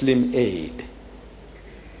called Muslim Aid.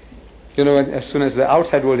 As soon as the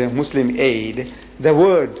outside world has Muslim Aid, the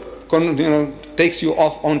word takes you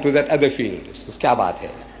off onto that other field. Kya baat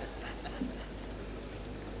hai?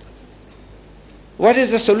 What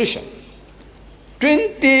is the solution?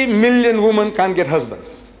 20 million women can't get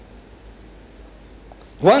husbands.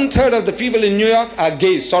 1/3 of the people in New York are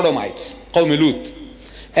gay, sodomites, Qawmi Lut.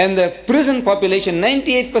 And the prison population,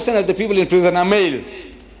 98% of the people in prison are males.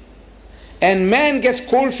 And man gets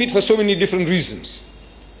cold feet for so many different reasons.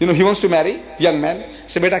 He wants to marry, young man.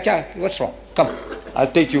 Say, beta kya? What's wrong? Come,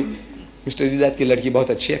 I'll take you. Mr. Deedat ki ladki bahut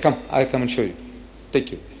achhi hai. Come, I'll come and show you.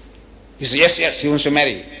 Take you. He says, yes, he wants to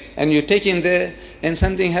marry. And you take him there, and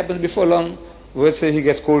something happens before long. Let's say he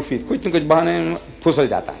gets cold feet. Kuch na kuch bahane phusal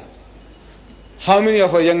jata hai. How many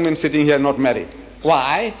of our young men sitting here not married?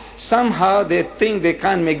 Why? Somehow they think they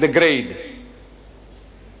can't make the grade.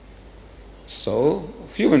 So,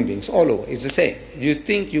 human beings all over, it's the same. You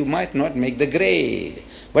think you might not make the grade.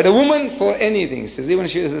 But a woman, for anything, says, even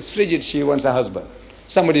she is frigid, she wants a husband.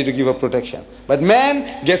 Somebody to give her protection. But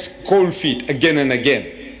man gets cold feet again and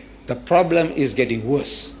again. The problem is getting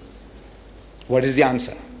worse. What is the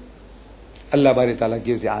answer? Allah Bari Ta'ala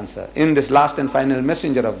gives the answer. In this last and final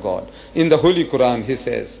messenger of God, in the Holy Quran, He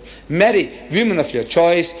says, marry women of your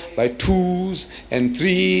choice by 2s and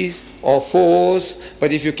 3s or 4s,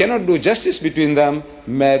 but if you cannot do justice between them,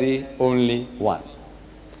 marry only one.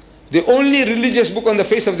 The only religious book on the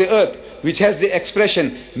face of the earth which has the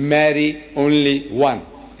expression, marry only one,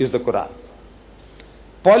 is the Quran.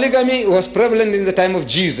 Polygamy was prevalent in the time of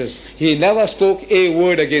Jesus. He never spoke a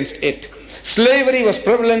word against it. Slavery was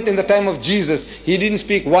prevalent in the time of Jesus. He didn't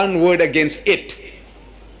speak one word against it.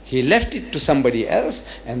 He left it to somebody else,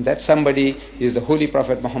 and that somebody is the Holy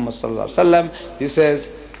Prophet Muhammad sallallahu alaihi wasallam. He says,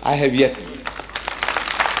 I have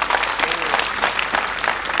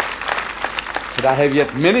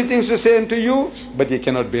yet many things to say unto you, but ye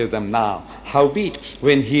cannot bear them now. Howbeit,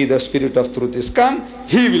 when He, the Spirit of truth, is come,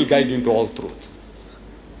 He will guide you into all truth.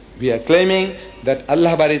 We are claiming that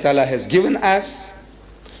Allah Bari Ta'ala has given us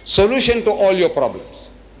solution to all your problems.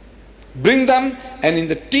 Bring them, and in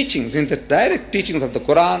the teachings, in the direct teachings of the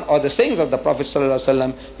Quran or the sayings of the Prophet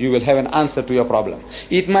ﷺ, you will have an answer to your problem.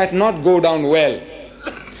 It might not go down well.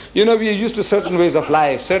 You know, we are used to certain ways of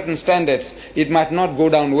life, certain standards. It might not go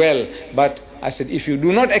down well, but I said, if you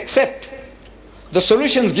do not accept the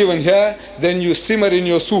solutions given here, then you simmer in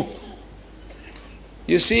your soup.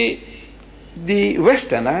 You see, the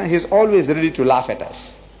Westerner, he's always ready to laugh at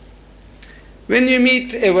us. When you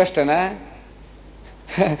meet a Westerner,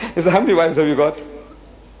 he says, how many wives have you got?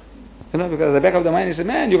 You know, because at the back of the mind, he says,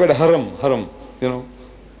 man, you got a harem, you know,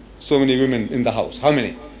 so many women in the house. How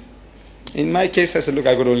many? In my case, I said, look,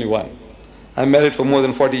 I got only one. I'm married for more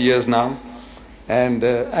than 40 years now, and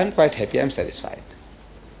I'm quite happy, I'm satisfied.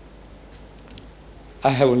 I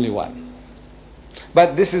have only one.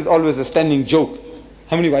 But this is always a standing joke.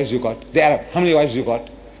 How many wives you got? The Arab, how many wives you got?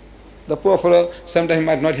 The poor fellow, sometimes he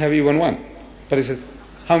might not have even one. But he says,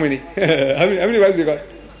 how many? how many wives you got?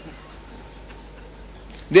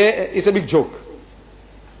 It's a big joke.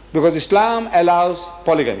 Because Islam allows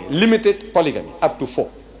polygamy, limited polygamy, up to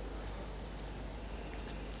 4.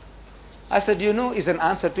 I said, you know, it's an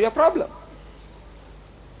answer to your problem.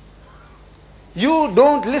 You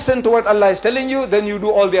don't listen to what Allah is telling you, then you do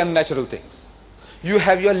all the unnatural things. You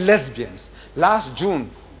have your lesbians. Last June,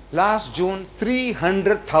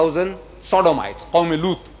 300,000 sodomites, Qawm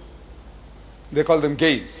Lut. They call them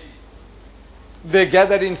gays. They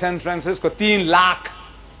gathered in San Francisco, 3 lakh.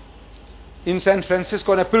 In San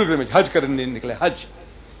Francisco on a pilgrimage, Hajj karne nikle, Hajj.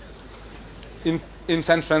 In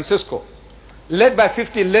San Francisco, led by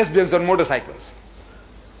 50 lesbians on motorcycles.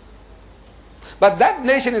 But that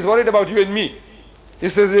nation is worried about you and me. He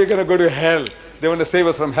says, you're going to go to hell. They want to save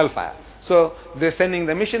us from hellfire. So they're sending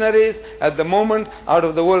the missionaries. At the moment, out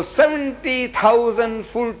of the world, 70,000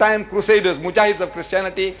 full-time crusaders, mujahids of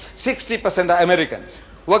Christianity, 60% are Americans.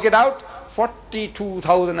 Work it out,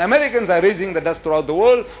 42,000 Americans are raising the dust throughout the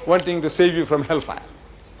world, wanting to save you from hellfire.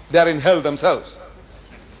 They are in hell themselves.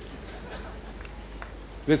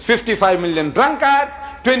 With 55 million drunkards,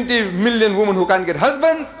 20 million women who can't get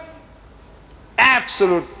husbands,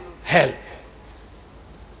 absolute hell.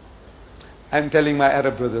 I'm telling my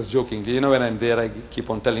Arab brothers jokingly, you know, when I'm there I keep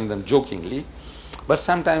on telling them jokingly, but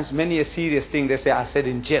sometimes many a serious thing they say I said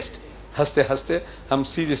in jest, haste haste, hum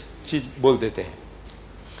serious cheez bol dete hain.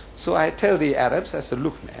 So I tell the Arabs, I said,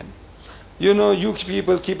 look man, you know, you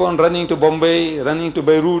people keep on running to Bombay, running to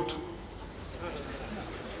Beirut,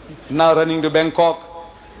 now running to Bangkok.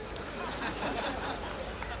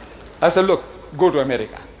 I said, look, go to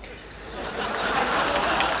America.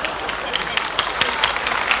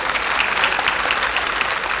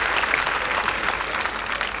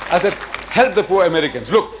 I said, help the poor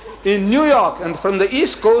Americans. Look, in New York, and from the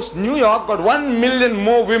East Coast, New York got 1 million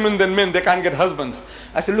more women than men. They can't get husbands.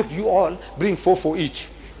 I said, look, you all bring 4 each.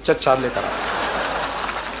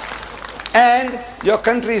 And your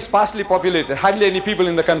country is sparsely populated. Hardly any people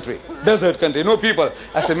in the country. Desert country, no people.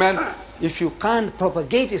 I said, man, if you can't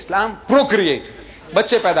propagate Islam, procreate.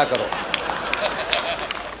 Bacche paida karo.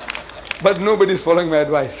 But nobody is following my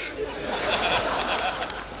advice.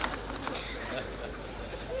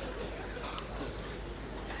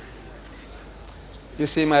 You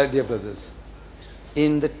see, my dear brothers,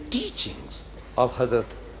 in the teachings of Hazrat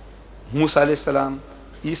Musa alayhi salam,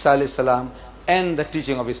 Isa alayhi salam, and the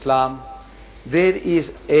teaching of Islam, there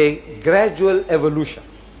is a gradual evolution.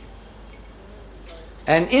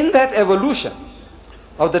 And in that evolution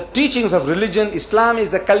of the teachings of religion, Islam is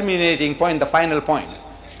the culminating point, the final point.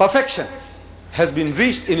 Perfection has been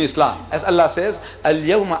reached in Islam. As Allah says,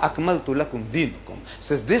 Al-yawma akmaltu lakum deenakum.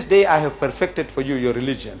 Says, this day I have perfected for you your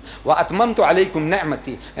religion. Wa atmamtu alaykum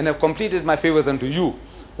ni'mati. And have completed my favors unto you.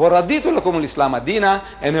 Wa raditu lakum al-islam adina.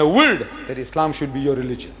 And have willed that Islam should be your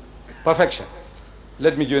religion. Perfection.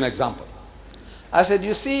 Let me give you an example. I said,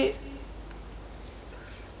 you see,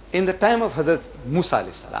 in the time of Hazrat Musa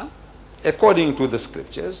alayhi salam, according to the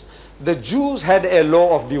scriptures, the Jews had a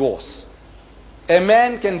law of divorce. A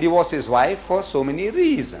man can divorce his wife for so many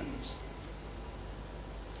reasons.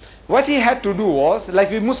 What he had to do was, like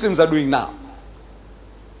we Muslims are doing now.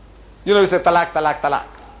 You know, we say talak, talak, talak.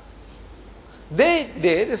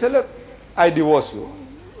 They say, look, I divorce you.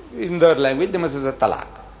 In their language, they must say talak.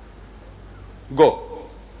 Go.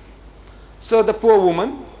 So the poor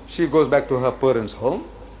woman, she goes back to her parents' home.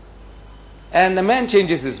 And the man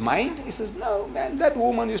changes his mind. He says, no, man, that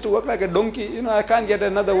woman used to work like a donkey. You know, I can't get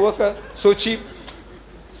another worker so cheap.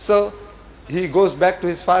 So he goes back to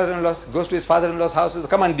his father-in-law's, house, says,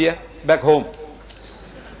 come on, dear, back home.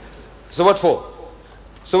 So what for?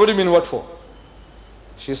 So what do you mean, what for?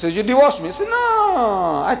 She says, you divorced me. He says,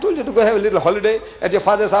 no, I told you to go have a little holiday at your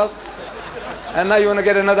father's house. And now you want to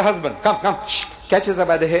get another husband. Come, come. Shh. Catches her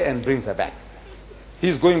by the hair and brings her back.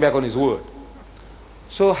 He's going back on his word.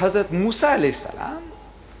 So Hazrat Musa alayhi salam,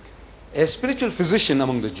 a spiritual physician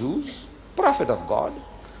among the Jews, prophet of God,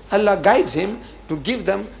 Allah guides him to give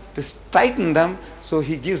them, to straighten them, so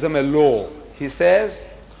he gives them a law. He says,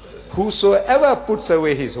 whosoever puts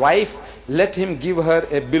away his wife, let him give her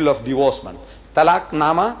a bill of divorcement. Talak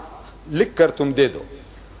nama, lik kar tum de do.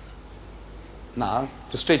 Now,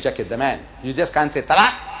 to straitjacket the man, you just can't say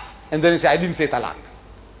talak, and then you say, I didn't say talak.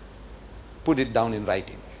 Put it down in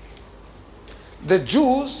writing. The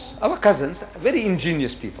Jews, our cousins, are very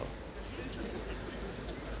ingenious people.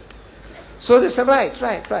 So they said,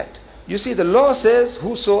 right. You see, the law says,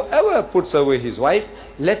 whosoever puts away his wife,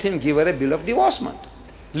 let him give her a bill of divorcement.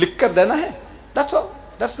 Likkar dena hai. That's all.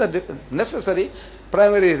 That's the necessary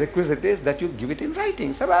primary requisite is that you give it in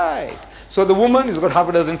writing. So right. So the woman has got half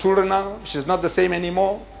a dozen children now. She's not the same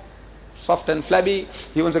anymore. Soft and flabby.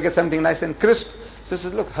 He wants to get something nice and crisp. So he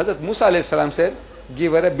says, look, Hazrat Musa alayhi salam said,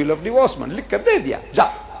 give her a bill of divorcement. Lik kar de diya.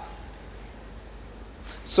 Ja.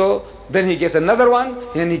 So then he gets another one,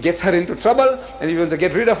 and he gets her into trouble, and he wants to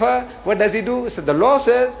get rid of her. What does he do? So the law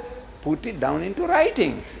says, put it down into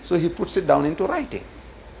writing. So he puts it down into writing.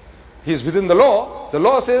 He is within the law. The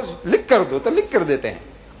law says, lik kar do, to lik kar dete hain.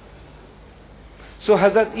 So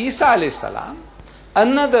Hazrat Isa alayhi salam,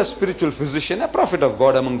 another spiritual physician, a prophet of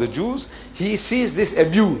God among the Jews, he sees this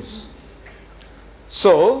abuse.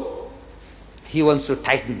 So he wants to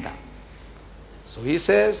tighten them. So he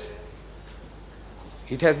says,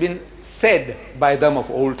 it has been said by them of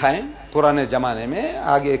old time, Purane Jamane mein,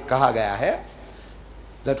 aage kaha gaya hai,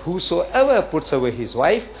 that whosoever puts away his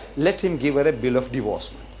wife, let him give her a bill of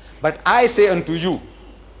divorcement. But I say unto you,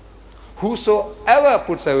 whosoever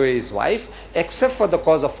puts away his wife, except for the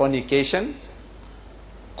cause of fornication,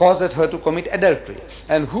 causeth her to commit adultery.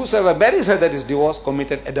 And whosoever marries her that is divorced,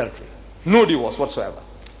 committed adultery. No divorce whatsoever.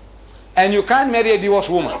 And you can't marry a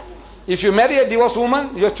divorced woman. If you marry a divorced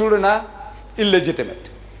woman, your children are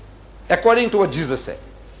illegitimate, according to what Jesus said.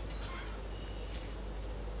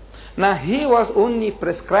 Now he was only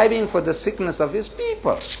prescribing for the sickness of his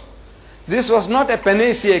people. This was not a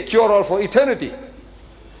panacea, a cure-all for eternity.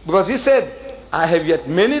 Because he said, I have yet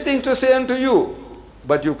many things to say unto you,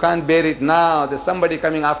 but you can't bear it now. There's somebody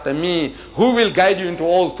coming after me who will guide you into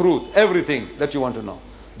all truth, everything that you want to know.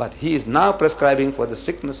 But he is now prescribing for the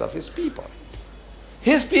sickness of his people.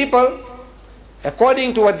 His people,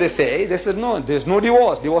 according to what they say, they said, no, there's no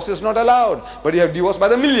divorce. Divorce is not allowed. But you have divorce by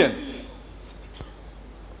the millions.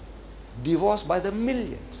 Divorce by the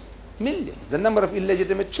millions. Millions. The number of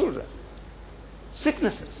illegitimate children.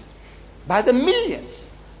 Sicknesses. By the millions.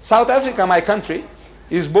 South Africa, my country,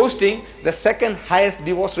 is boasting the second highest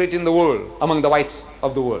divorce rate in the world among the whites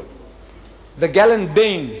of the world. The gallant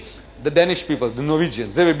Danes, the Danish people, the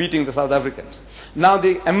Norwegians, they were beating the South Africans. Now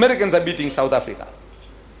the Americans are beating South Africa.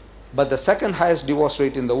 But the second highest divorce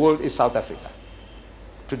rate in the world is South Africa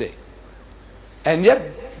today. And yet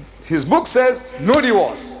his book says no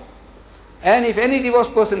divorce. And if any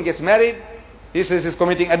divorced person gets married, he says he's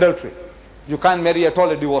committing adultery. You can't marry at all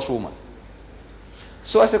a divorced woman.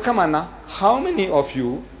 So I said, come on now, how many of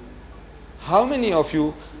you,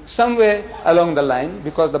 somewhere along the line,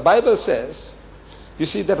 because the Bible says, you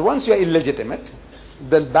see that once you are illegitimate,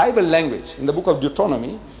 the Bible language, in the book of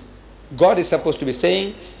Deuteronomy, God is supposed to be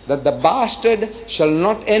saying that the bastard shall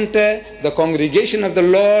not enter the congregation of the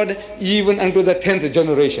Lord even unto the 10th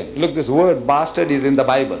generation. Look, this word bastard is in the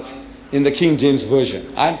Bible, in the King James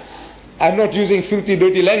Version. I'm not using filthy,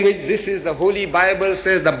 dirty language. This is the Holy Bible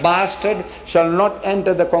says the bastard shall not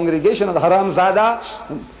enter the congregation of the Haramzada.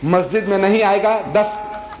 Masjid mein nahi aayega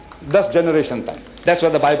 10 generation tak. That's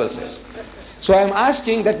what the Bible says. So I'm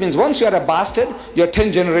asking, that means once you are a bastard, your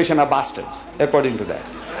 10th generation are bastards, according to that.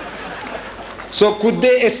 So could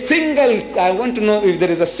they I want to know if there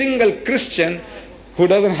is a single Christian who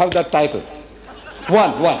doesn't have that title.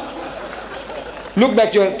 One. Look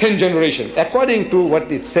back your 10th generation. According to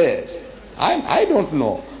what it says, I don't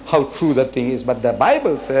know how true that thing is, but the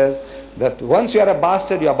Bible says that once you are a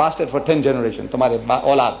bastard, you are a bastard for 10 generations. Tumhare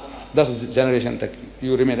aulad, 10 generation tak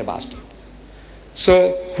you remain a bastard.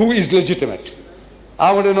 So who is legitimate?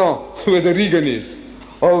 I want to know whether Reagan is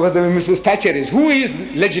or whether Mrs. Thatcher is. Who is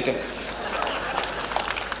legitimate?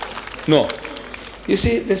 No. You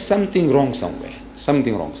see, there's something wrong somewhere.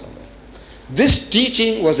 This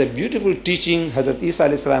teaching was a beautiful teaching Hazrat Isa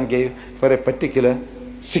alayhi salam gave for a particular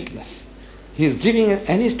sickness. He's giving it,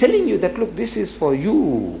 and he's telling you that, look, this is for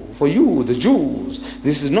you, the Jews.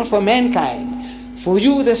 This is not for mankind. For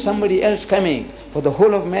you, there's somebody else coming, for the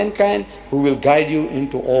whole of mankind, who will guide you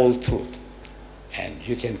into all truth. And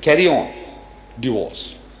you can carry on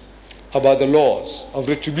divorce. About the laws of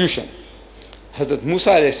retribution. Hazrat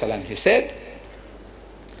Musa alayhi salam, he said,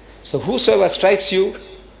 so whosoever strikes you,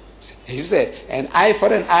 he said, an eye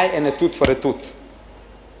for an eye and a tooth for a tooth.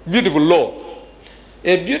 Beautiful law.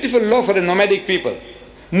 A beautiful law for the nomadic people,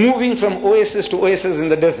 moving from oasis to oasis in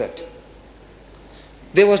the desert.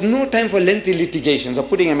 There was no time for lengthy litigations or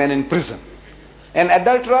putting a man in prison. An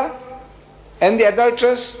adulterer and the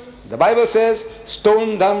adulteress, the Bible says,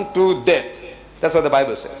 stone them to death. That's what the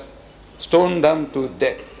Bible says. Stone them to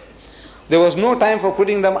death. There was no time for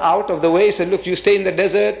putting them out of the way. He said, look, you stay in the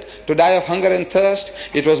desert to die of hunger and thirst.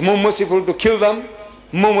 It was more merciful to kill them,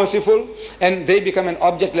 more merciful, and they become an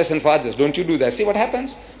object lesson for others. Don't you do that. See what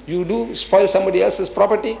happens? You do spoil somebody else's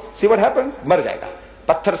property. See what happens? Mar jayega.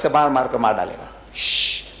 Patthar se maar ke maar dalega.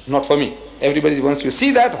 Shh, not for me. Everybody, once you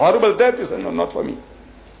see that horrible death, you say, no, not for me.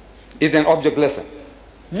 It's an object lesson.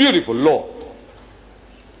 Beautiful law.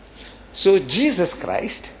 So Jesus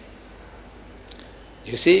Christ,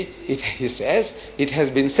 you see, he says, it has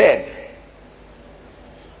been said,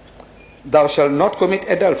 thou shalt not commit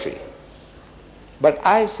adultery. But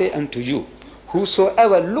I say unto you,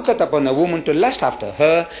 whosoever looketh upon a woman to lust after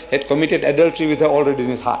her, had committed adultery with her already in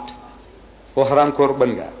his heart. Wo haram khor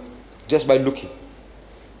ban gaya, just by looking.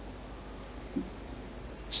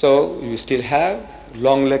 So you still have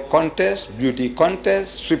long leg contest, beauty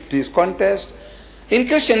contest, striptease contest in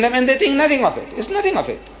Christendom, and they think nothing of it. It's nothing of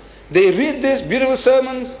it. They read these beautiful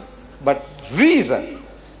sermons, but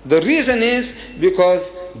the reason is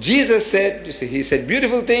because Jesus said, you see, he said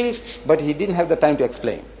beautiful things, but he didn't have the time to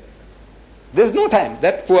explain. There's no time.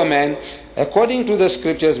 That poor man, according to the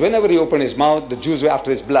scriptures, whenever he opened his mouth, the Jews were after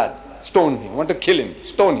his blood, stoned him, want to kill him,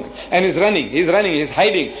 stone him. And he's running, he's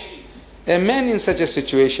hiding. A man in such a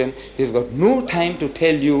situation, he's got no time to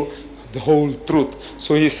tell you the whole truth.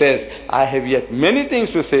 So he says, I have yet many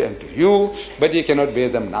things to say unto you, but ye cannot bear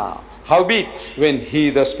them now. Howbeit, when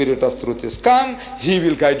he, the Spirit of truth, is come, he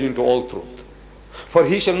will guide you into all truth. For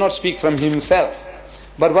he shall not speak from himself,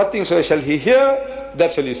 but what things shall he hear,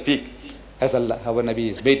 that shall he speak. As Allah, our Nabi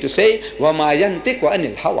is made to say, وَمَا يَنْتِقُ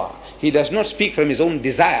عَنِ الْهَوَىٰ. He does not speak from his own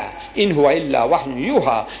desire. إِنْ هُوَ إِلَّا وَحْيٌ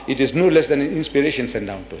يُوحَىٰ. It is no less than an inspiration sent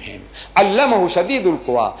down to him. عَلَّمَهُ شَدِيدُ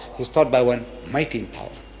الْقُوَىٰ. He is taught by one mighty in power.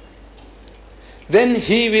 Then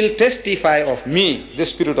he will testify of me, the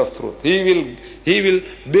Spirit of truth. He will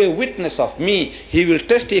bear witness of me. He will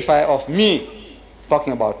testify of me,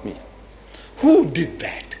 talking about me. Who did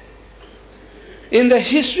that? In the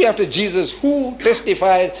history after Jesus, who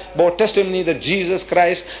testified, bore testimony that Jesus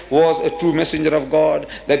Christ was a true messenger of God,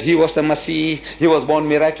 that he was the Messiah, he was born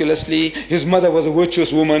miraculously, his mother was a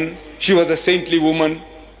virtuous woman, she was a saintly woman,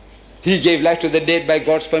 he gave life to the dead by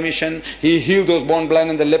God's permission, he healed those born blind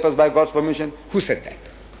and the lepers by God's permission. Who said that?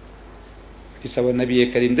 It's our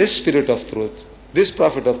Nabi Karim, this Spirit of truth, this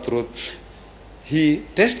Prophet of truth. He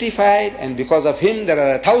testified, and because of him there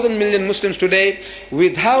are 1,000 million Muslims today.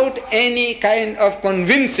 Without any kind of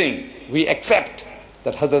convincing, we accept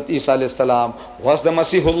that Hazrat Isa alayhi salam was the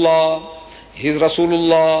Masihullah, he is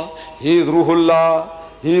Rasulullah, he is Ruhullah,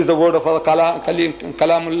 he is the word of Allah,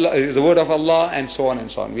 Kalamullah, he is the word of Allah, and so on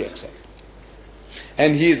and so on. We accept.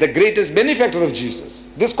 And he is the greatest benefactor of Jesus.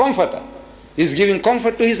 This comforter is giving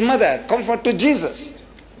comfort to his mother, comfort to Jesus.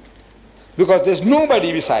 Because there's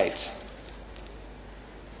nobody besides.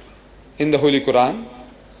 In the Holy Quran,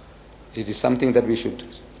 it is something that we should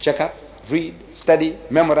check up, read, study,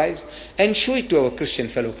 memorize, and show it to our Christian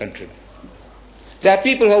fellow countrymen. There are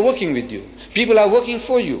people who are working with you. People are working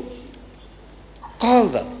for you. Call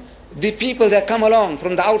them. The people that come along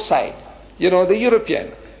from the outside, the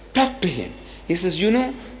European, talk to him. He says,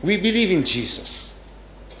 we believe in Jesus.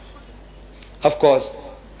 Of course,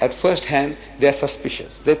 at first hand, they are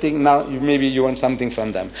suspicious. They think now maybe you want something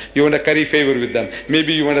from them. You want to curry favor with them.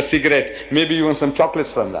 Maybe you want a cigarette. Maybe you want some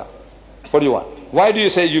chocolates from them. What do you want? Why do you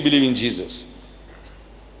say you believe in Jesus?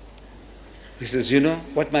 He says, you know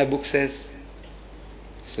what my book says?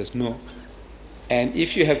 He says, no. And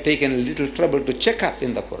if you have taken a little trouble to check up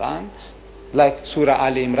in the Quran, like Surah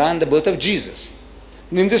Ali Imran, the birth of Jesus.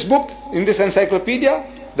 In this book, in this encyclopedia,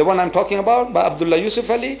 the one I'm talking about by Abdullah Yusuf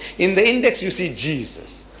Ali, in the index you see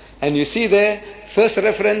Jesus. And you see there, first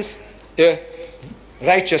reference, a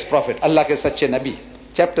righteous prophet, Allah ke sache Nabi,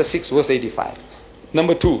 chapter 6, verse 85.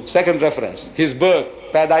 Number 2, second reference, his birth,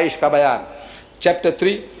 Paidaish ka bayan, chapter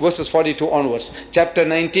 3, verses 42 onwards. Chapter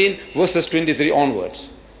 19, verses 23 onwards.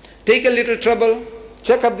 Take a little trouble,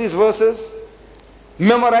 check up these verses,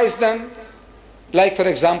 memorize them. Like for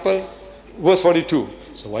example, verse 42.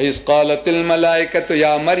 So, وَإِذْ قَالَتِ الْمَلَائِكَةُ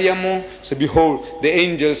يَا مَرْيَمُ. So behold, the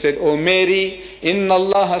angel said, O Mary, إِنَّ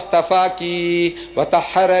اللَّهَ اسْتَفَاكِ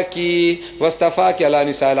وَطَهَّرَكِ وَاسْتَفَاكِ عَلَى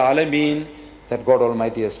نِسَاءِ الْعَالَمِينَ. That God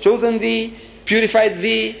Almighty has chosen thee, purified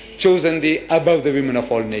thee, chosen thee above the women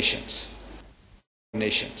of all nations.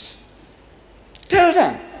 Tell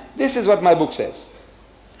them, this is what my book says.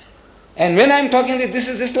 And when I'm talking this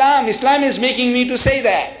is Islam. Islam is making me to say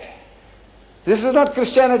that. This is not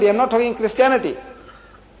Christianity. I'm not talking Christianity.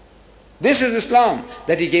 This is Islam.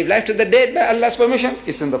 That He gave life to the dead by Allah's permission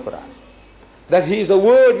is in the Quran. That He is the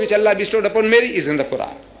word which Allah bestowed upon Mary is in the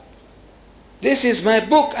Quran. This is my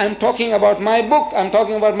book. I'm talking about my book. I'm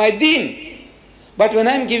talking about my deen. But when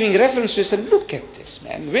I'm giving reference to it, I say, look at this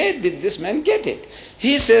man. Where did this man get it?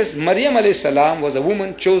 He says, Maryam alayhi salam was a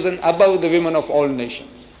woman chosen above the women of all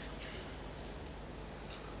nations.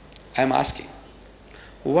 I'm asking,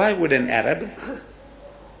 why would an Arab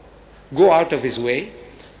go out of his way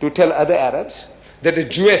to tell other Arabs that a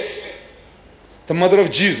Jewess, the mother of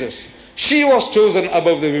Jesus, she was chosen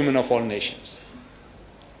above the women of all nations?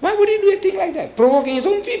 Why would he do a thing like that? Provoking his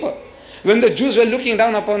own people. When the Jews were looking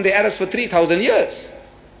down upon the Arabs for 3,000 years,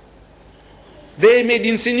 they made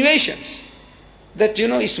insinuations that,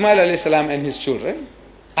 Ismail alayhi salam and his children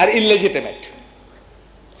are illegitimate.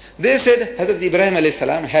 They said Hazrat Ibrahim alayhi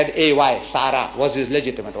salam had a wife, Sarah was his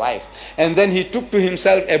legitimate wife. And then he took to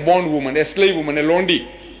himself a bondwoman, a slave woman, a londi,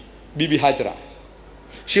 Bibi Hajra.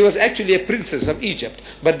 She was actually a princess of Egypt.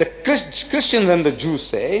 But the Christians and the Jews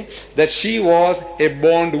say that she was a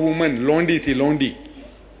bondwoman, londi thi londi.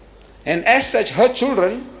 And as such, her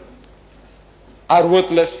children are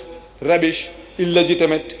worthless, rubbish,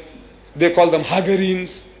 illegitimate. They call them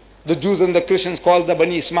Hagarines. The Jews and the Christians call the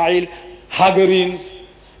Bani Ismail Hagarines.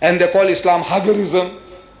 And they call Islam Hagarism,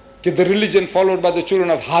 the religion followed by the children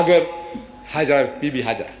of Hagar, Hajar, Bibi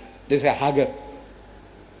Hajar. They say Hagar.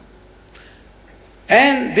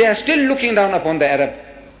 And they are still looking down upon the Arab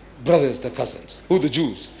brothers, the cousins, the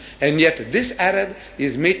Jews. And yet this Arab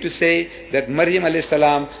is made to say that Maryam alayhi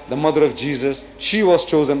salam, the mother of Jesus, she was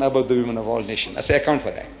chosen above the women of all nations. I say, account for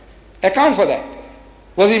that. Account for that.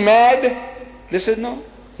 Was he mad? They said, no.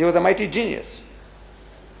 He was a mighty genius.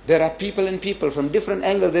 There are people and people from different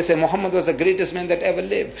angles. They say Muhammad was the greatest man that ever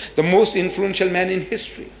lived, the most influential man in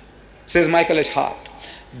history, says Michael H. Hart.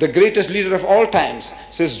 The greatest leader of all times,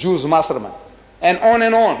 says Jules Masserman. And on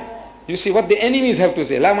and on. You see what the enemies have to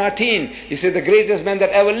say. Lamartine, he said the greatest man that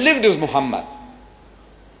ever lived is Muhammad.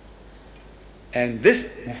 And this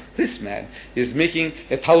man is making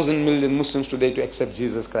 1,000 million Muslims today to accept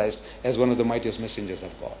Jesus Christ as one of the mightiest messengers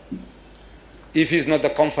of God. If he is not the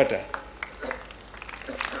comforter.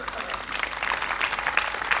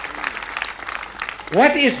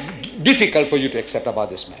 What is difficult for you to accept about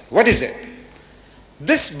this man? What is it?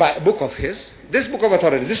 This book of his, this book of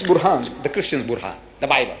authority, this Burhan, the Christians' Burhan, the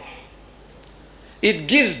Bible, it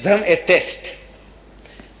gives them a test.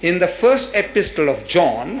 In the first epistle of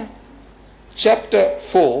John, chapter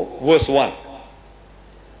 4, verse 1,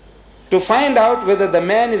 to find out whether the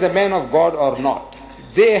man is a man of God or not,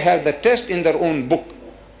 they have the test in their own book.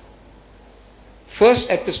 First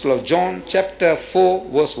epistle of John, chapter 4,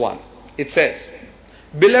 verse 1, it says,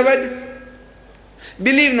 Beloved,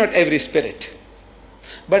 believe not every spirit,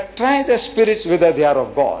 but try the spirits whether they are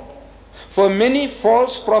of God. For many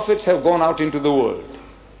false prophets have gone out into the world.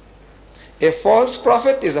 A false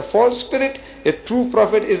prophet is a false spirit, a true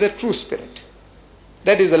prophet is a true spirit.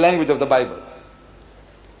 That is the language of the Bible.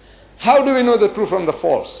 How do we know the true from the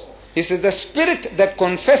false? He says, the spirit that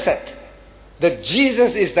confesseth that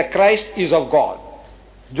Jesus is the Christ is of God.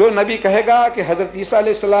 Jo Nabi kahega ki Hazrat Isa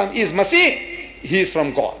alayhi salam is Masih, he is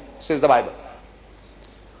from God, says the Bible.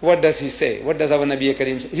 What does he say? What does our Nabi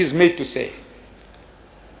Kareem say? He is made to say.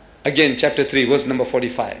 Again, chapter 3, verse number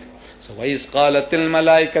 45. So, وَإِذْ قَالَتِ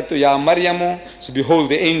الْمَلَائِكَةُ يَا مَرْيَمُ. So behold,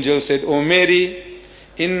 the angel said, O Mary,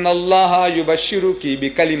 إِنَّ اللَّهَ يُبَشِّرُكِ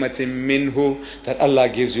بِكَلِمَةٍ مِّنْهُ. That Allah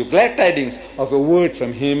gives you glad tidings of a word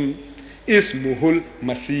from Him. Ismuhul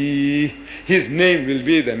Masih. His name will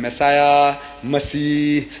be the Messiah,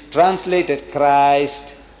 Masih. Translated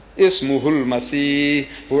Christ. Ismuhul Masih.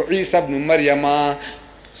 Isa ibn Maryama.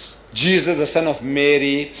 Jesus, the son of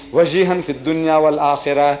Mary. Wajihan fi dunya wal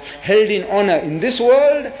akhirah. Held in honor in this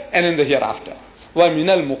world and in the hereafter. Wa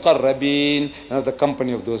minal muqarrabin. And of the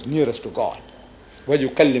company of those nearest to God.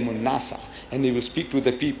 وَيُكَلِّمُ النَّاسَ. And he will speak to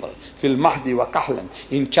the people. فِي الْمَهْدِ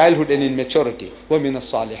وَكَحْلًا. In childhood and in maturity. وَمِنَ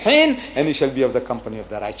الصَّالِحِينَ. And he shall be of the company of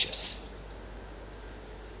the righteous.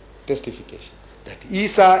 Testification. That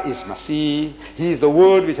Isa is Masih. He is the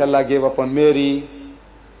word which Allah gave upon Mary.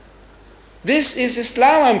 This is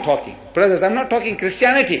Islam I'm talking. Brothers, I'm not talking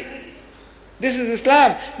Christianity. This is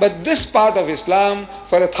Islam. But this part of Islam,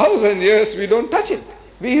 for 1,000 years, we don't touch it.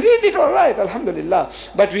 We read it all right, alhamdulillah.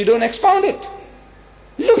 But we don't expound it.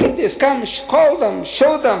 Look at this, come, call them,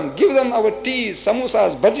 show them, give them our teas,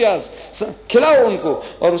 samosas, bhajiyas, khilao unko,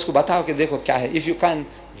 aur usko batao ke dekho kya hai. If you can't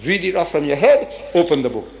read it off from your head, open the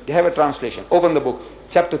book. You have a translation. Open the book,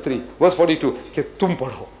 chapter 3, verse 42. Ke tum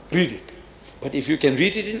padho, read it. But if you can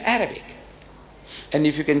read it in Arabic, and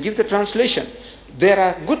if you can give the translation, there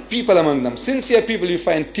are good people among them, sincere people, you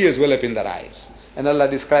find tears well up in their eyes. And Allah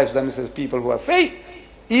describes them as people who have faith.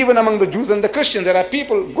 Even among the Jews and the Christians, there are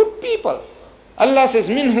people, good people. Allah says,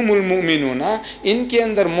 minhumul mu'minuna, inke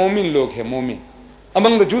andar mu'min log hai, mu'min.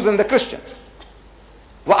 Among the Jews and the Christians.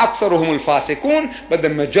 Wa aktharuhumul fasiqun, but the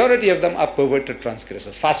majority of them are perverted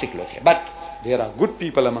transgressors, fasiq log hai. But there are good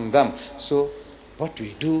people among them. So what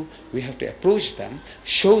we do, we have to approach them,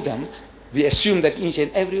 show them, we assume that each and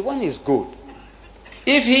every one is good.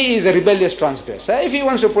 If he is a rebellious transgressor, if he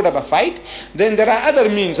wants to put up a fight, then there are other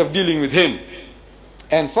means of dealing with him.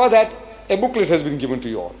 And for that, a booklet has been given to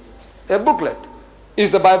you all. A booklet.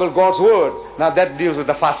 Is the Bible God's word? Now that deals with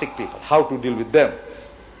the fasiq people, how to deal with them.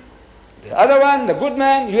 The other one, the good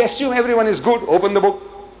man, you assume everyone is good, open the book.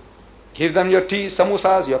 Give them your tea,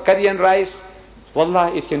 samosas, your curry and rice.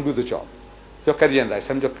 Wallah, it can do the job. Your curry and rice.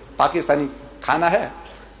 Samjho Pakistani khana hai,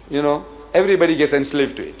 you know, everybody gets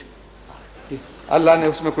enslaved to it. Allah ne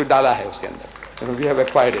usme koi dala hai uske andar. You know, we have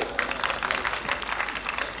acquired it.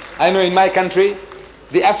 I know in my country,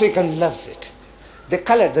 the African loves it. The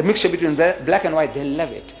color, the mixture between black and white, they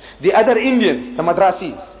love it. The other Indians, the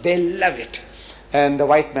Madrasis, they love it. And the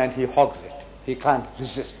white man, he hogs it. He can't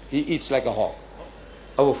resist. He eats like a hog.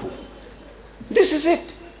 Our food. This is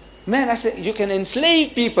it. Man, I say, you can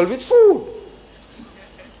enslave people with food.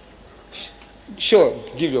 Sure,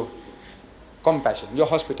 give your compassion, your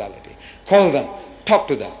hospitality. Call them, talk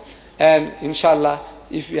to them. And inshallah,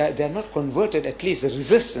 if they are not converted, at least the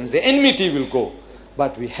resistance, the enmity will go.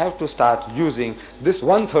 But we have to start using this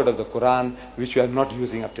 1/3 of the Quran, which we are not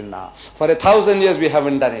using up till now. For 1,000 years we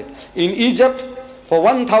haven't done it. In Egypt, for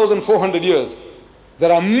 1,400 years,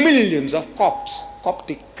 there are millions of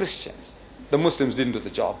Coptic Christians. The Muslims didn't do the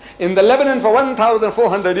job. In the Lebanon, for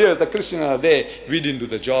 1,400 years, the Christians are there. We didn't do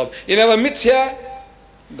the job. In our midst here,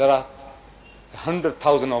 there are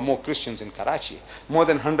 100,000 or more Christians in Karachi, more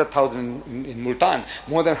than 100,000 in Multan,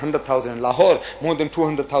 more than 100,000 in Lahore, more than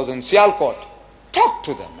 200,000 in Sialkot. Talk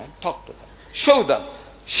to them, man. Talk to them. Show them.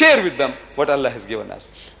 Share with them what Allah has given us.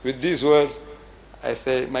 With these words, I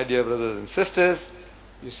say, my dear brothers and sisters,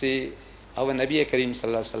 you see, our Nabi Kareem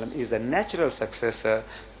Sallallahu Alaihi Wasallam is the natural successor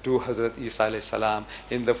to Hazrat Isa Alayhi Salam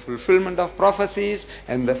in the fulfillment of prophecies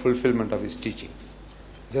and the fulfillment of his teachings.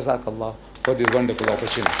 Jazakallah for this wonderful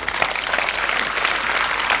opportunity.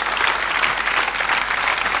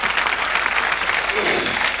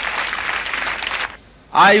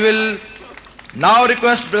 I will now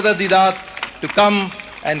request Brother Deedat to come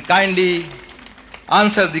and kindly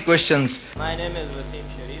answer the questions. My name is Wasim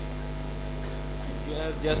Sharif. You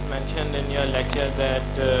have just mentioned in your lecture that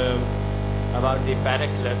about the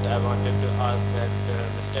paraclete. I wanted to ask that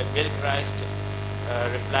Mr. Gilchrist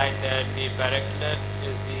replied that the paraclete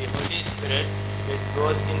is the Holy Spirit which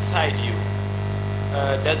goes inside you.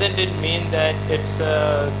 Doesn't it mean that it's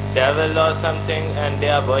a devil or something and they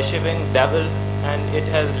are worshipping devil and it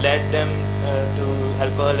has led them to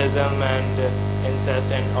alcoholism and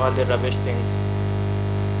incest and all the rubbish things?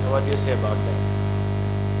 What do you say about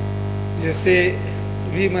that? You see,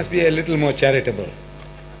 we must be a little more charitable.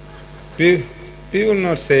 We will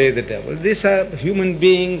not say the devil. These are human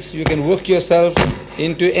beings. You can work yourself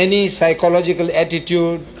into any psychological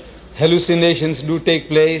attitude. Hallucinations do take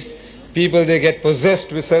place. People, they get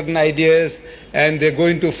possessed with certain ideas and they go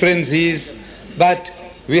into frenzies. But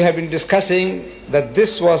we have been discussing that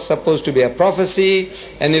this was supposed to be a prophecy,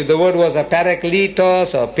 and if the word was a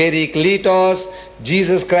parakletos or perikletos,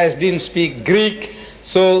 Jesus Christ didn't speak Greek,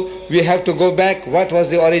 so we have to go back what was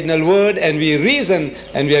the original word, and we reason,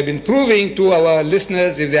 and we have been proving to our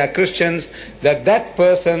listeners, if they are Christians, that that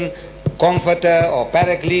person, comforter or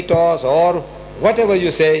parakletos or whatever you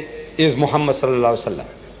say, is Muhammad sallallahu alaihi wasallam.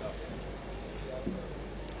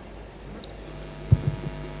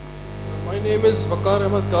 My name is Waqar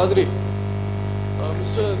Ahmed Qadri.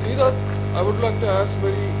 Mr. Deedat, I would like to ask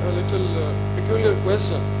a little peculiar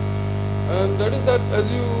question, and that is that, as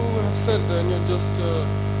you have said in your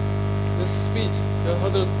this speech,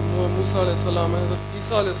 Hazrat Musa alayhi salam and Hazrat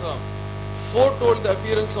Isa alayhi salam foretold the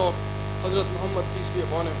appearance of Hazrat Muhammad, peace be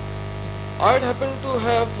upon him. I had happened to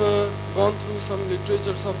have gone through some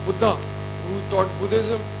literatures of Buddha, who taught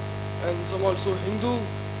Buddhism, and some also Hindu,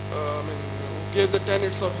 who gave the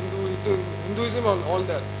tenets of Hinduism and all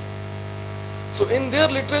that. So in their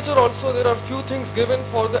literature also there are few things given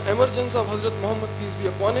for the emergence of Hazrat Muhammad, peace be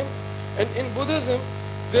upon him. And in Buddhism,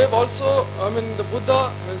 they have also, the Buddha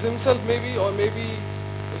has himself maybe, or maybe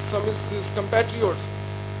some of his compatriots,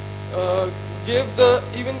 gave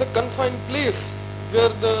even the confined place where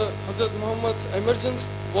the Hazrat Muhammad's emergence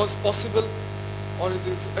was possible, or his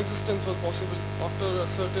existence was possible after a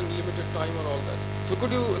certain limited time or all that. So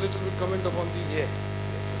could you a little bit comment upon these? Yes.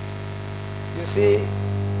 You see,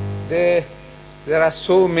 there are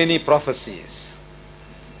so many prophecies.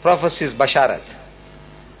 Prophecies Basharat.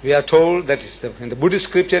 We are told that in the Buddhist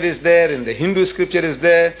scripture is there, in the Hindu scripture is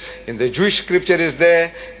there, in the Jewish scripture is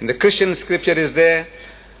there, in the Christian scripture is there.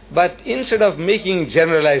 But instead of making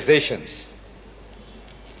generalizations,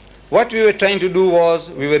 what we were trying to do was,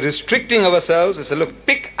 we were restricting ourselves and said, look,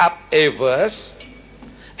 pick up a verse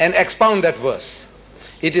and expound that verse.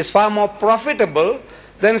 It is far more profitable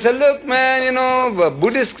than say, look man,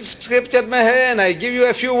 Buddhist scripture mein hai, and I give you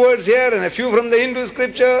a few words here and a few from the Hindu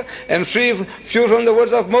scripture and few from the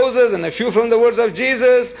words of Moses and a few from the words of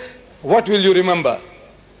Jesus. What will you remember?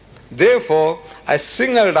 Therefore, I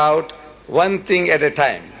singled out one thing at a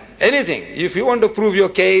time. Anything. If you want to prove your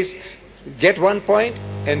case, get one point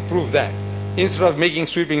and prove that, instead of making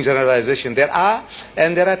sweeping generalization. There are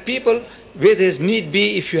people where there's need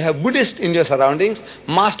be, if you have Buddhists in your surroundings,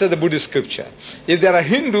 master the Buddhist scripture. If there are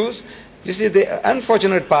Hindus, you see, the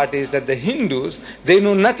unfortunate part is that the Hindus, they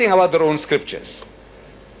know nothing about their own scriptures.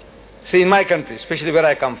 See, in my country, especially where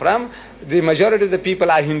I come from, the majority of the people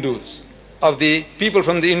are Hindus. Of the people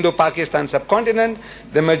from the Indo-Pakistan subcontinent,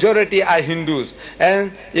 the majority are Hindus.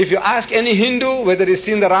 And if you ask any Hindu whether he's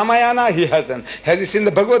seen the Ramayana, he hasn't. Has he seen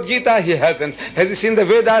the Bhagavad Gita? He hasn't. Has he seen the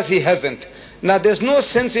Vedas? He hasn't. Now there's no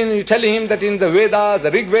sense in you telling him that in the Vedas, the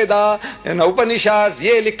Rig Veda, in the Upanishads,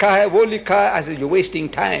 ye likha hai, wo likha hai. I said, you're wasting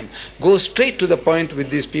time. Go straight to the point with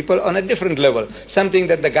these people on a different level, something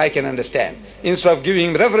that the guy can understand, instead of giving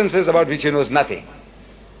him references about which he knows nothing.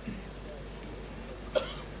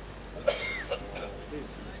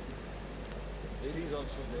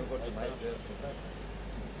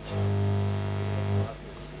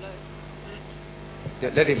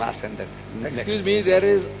 Let him ask and then. Excuse me, there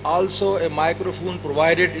is also a microphone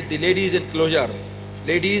provided if the ladies enclosure.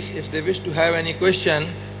 Ladies, if they wish to have any question,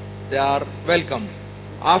 they are welcome.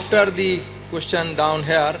 After the question down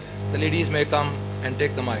here, the ladies may come and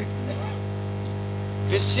take the mic.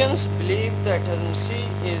 Christians believe that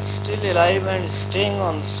Hazrat is still alive and is staying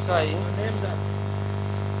on the sky.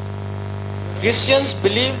 Christians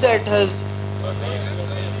believe that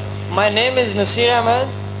my name is Nasir Ahmed.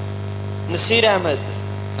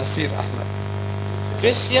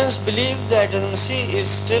 Christians believe that Masih is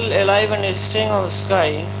still alive and is staying on the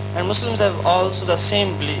sky, and Muslims have also the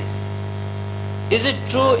same belief. Is it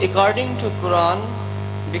true according to Quran?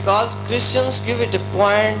 Because Christians give it a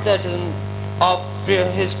point that of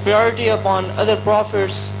his priority upon other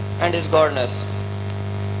prophets and his godness.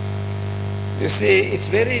 You see, it's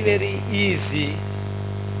very, very easy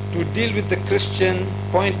to deal with the Christian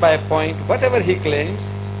point by point. Whatever he claims,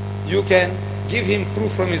 you can give him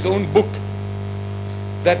proof from his own book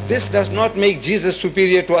that this does not make Jesus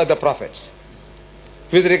superior to other prophets.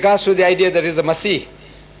 With regards to the idea that he's a Masih,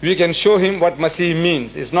 we can show him what Masih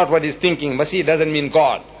means. It's not what he's thinking. Masih doesn't mean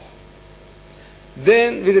God.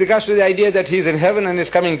 Then with regards to the idea that he's in heaven and is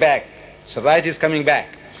coming back, so right, he's coming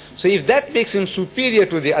back. So if that makes him superior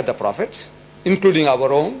to the other prophets, including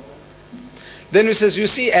our own, then we says, you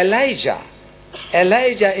see, Elijah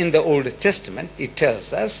in the Old Testament, it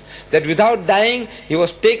tells us that without dying, he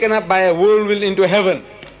was taken up by a whirlwind into heaven.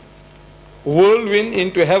 Whirlwind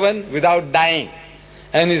into heaven without dying.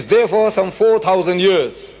 And is there for some 4,000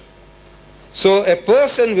 years. So a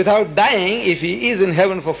person without dying, if he is in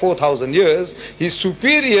heaven for 4,000 years, he's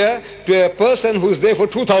superior to a person who's there for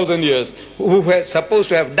 2,000 years, who was supposed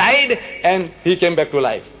to have died and he came back to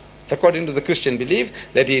life. According to the Christian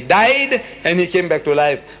belief, that he died and he came back to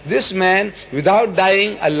life. This man, without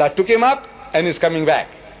dying, Allah took him up and is coming back.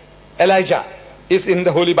 Elijah is in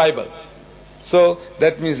the Holy Bible. So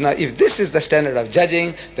that means now, if this is the standard of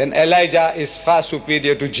judging, then Elijah is far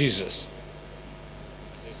superior to Jesus.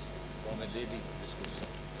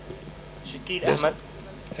 Ahmed.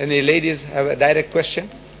 Any ladies have a direct question?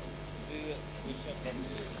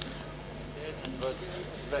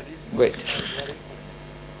 Wait.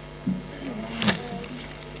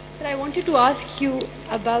 Sir, I wanted to ask you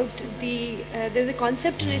about the there's a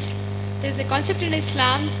concept in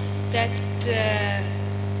Islam that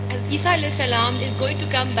Isa alayhi salam is going to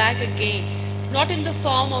come back again, not in the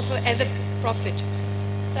form of as a prophet.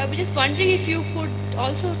 So I was just wondering if you could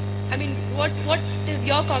also, I mean, what is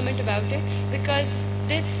your comment about it? Because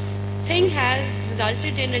this thing has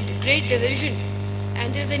resulted in a great division,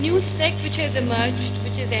 and there's a new sect which has emerged,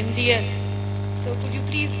 which is MDL. So could you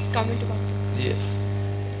please comment about it? Yes.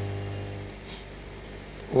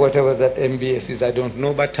 Whatever that MBS is, I don't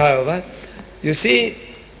know, but however, you see,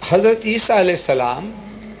 Hazrat Isa alayhi salam,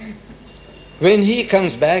 when he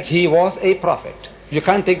comes back, he was a prophet. You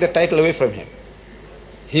can't take the title away from him.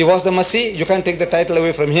 He was the Masih, you can't take the title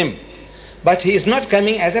away from him. But he is not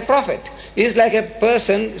coming as a prophet. He is like a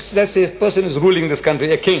person, let's say a person is ruling this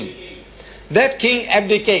country, a king. That king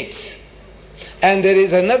abdicates. And there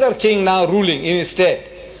is another king now ruling in his stead.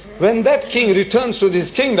 When that king returns to his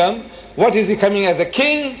kingdom, what is he coming as, a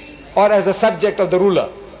king or as a subject of the ruler?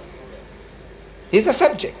 He is a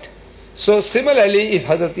subject. So similarly, if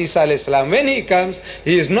Hazrat Isa alayhi salam, when he comes,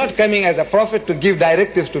 he is not coming as a prophet to give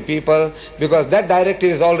directives to people, because that directive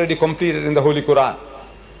is already completed in the Holy Quran.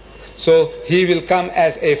 So he will come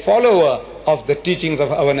as a follower of the teachings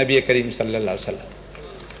of our Nabi Kareem sallallahu alaihi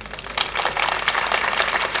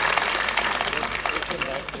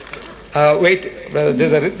wasallam. Wait, brother,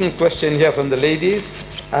 there's a written question here from the ladies.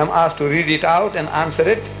 I'm asked to read it out and answer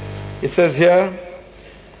it. It says here,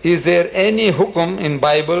 is there any hukum in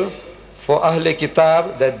Bible for Ahle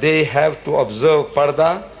Kitab that they have to observe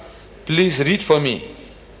parda? Please read for me.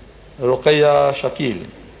 Ruqayya Shakil.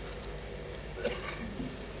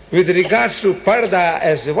 With regards to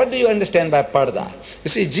parda, what do you understand by parda? You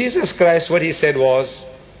see, Jesus Christ, what he said was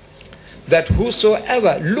that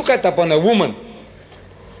whosoever looketh upon a woman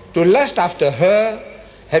to lust after her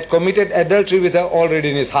had committed adultery with her already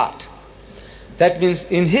in his heart. That means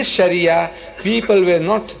in his Sharia, people were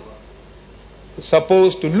not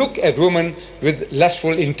supposed to look at women with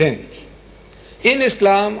lustful intent. In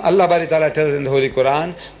Islam, Allah Bari Ta'ala tells in the Holy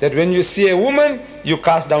Quran that when you see a woman, you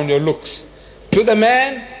cast down your looks. To the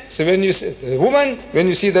man, so when you see the woman, when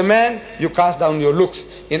you see the man, you cast down your looks.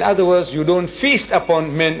 In other words, you don't feast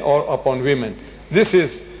upon men or upon women. This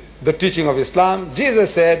is the teaching of Islam.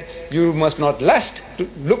 Jesus said, you must not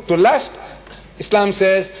look to lust. Islam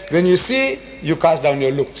says, when you see, you cast down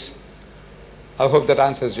your looks. I hope that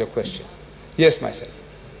answers your question. Yes, my son.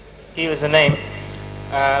 He was the name.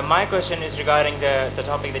 My question is regarding the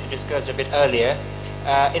topic that you discussed a bit earlier.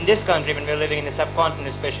 In this country, when we're living in the subcontinent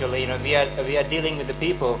especially, we are dealing with the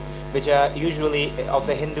people which are usually of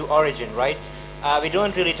the Hindu origin, right? We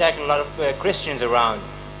don't really tackle a lot of Christians around.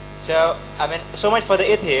 So, I mean, so much for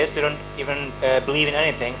the atheists, they don't even believe in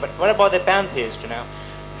anything. But what about the pantheists,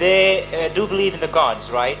 They do believe in the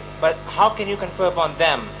gods, right? But how can you confer upon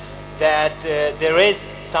them that there is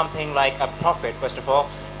something like a prophet, first of all,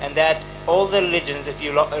 and that all the religions, if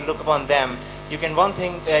you look upon them, you can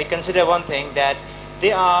consider one thing, that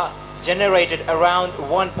they are generated around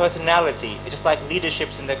one personality, just like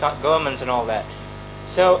leaderships in the governments and all that.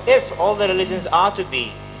 So if all the religions are to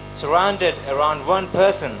be surrounded around one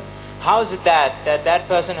person, how is it that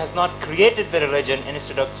person has not created the religion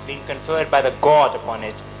instead of being conferred by the God upon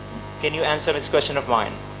it? Can you answer this question of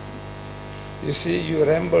mine? You see, you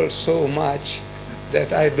ramble so much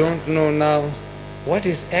that I don't know now what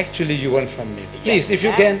is actually you want from me. Please, if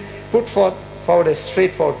you can put forward a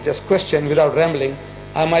straightforward just question without rambling,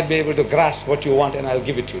 I might be able to grasp what you want and I'll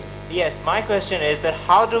give it to you. Yes, my question is that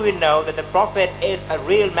how do we know that the prophet is a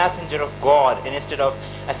real messenger of God instead of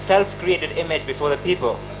a self-created image before the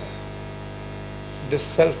people? This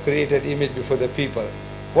self-created image before the people.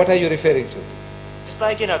 What are you referring to? Just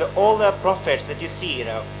like, all the prophets that you see,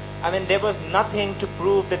 I mean, there was nothing to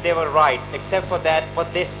prove that they were right, except for that,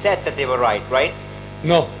 what they said that they were right, right?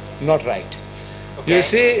 No, not right. Okay. You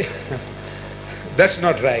see, that's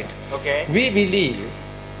not right. Okay. We believe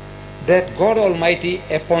that God Almighty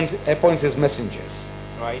appoints His messengers.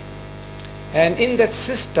 Right. And in that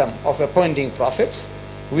system of appointing prophets,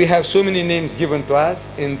 we have so many names given to us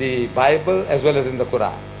in the Bible as well as in the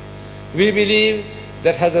Quran. We believe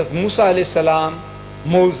that Hazrat Musa alayhi salam,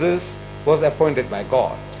 Moses, was appointed by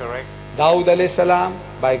God. Correct. Dawood alayhi salam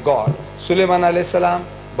by God. Sulaiman alayhi salam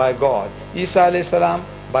by God. Isa alayhi salam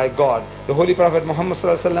by God. The Holy Prophet Muhammad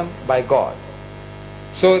sallallahu alaihi wasallam by God.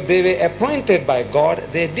 So they were appointed by God.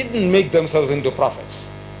 They didn't make themselves into prophets.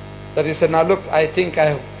 That is, now look, I think I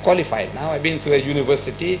have qualified now. I've been to a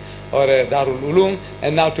university or a Darul Ulum,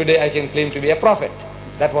 and now today I can claim to be a prophet.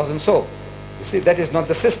 That wasn't so. You see, that is not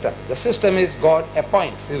the system. The system is God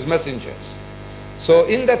appoints his messengers. So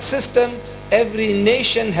in that system, every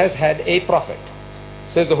nation has had a prophet,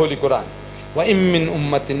 says the Holy Quran. وَإِن مِّنْ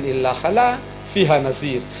أُمَّةٍ إِلَّا خَلَا فِيهَا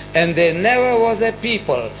نَذِيرٌ. And there never was a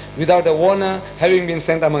people without a warner having been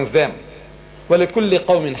sent amongst them. وَلِكُلِّ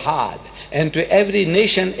قَوْمٍ حَادٍ. And to every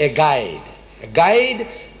nation a guide. A guide,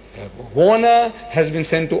 a warner has been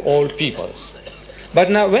sent to all peoples. But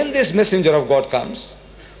now when this messenger of God comes,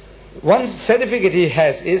 one certificate he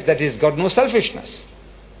has is that he's got no selfishness.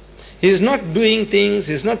 He is not doing things,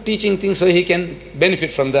 he is not teaching things so he can benefit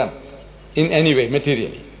from them in any way,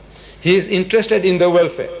 materially. He is interested in the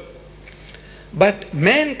welfare. But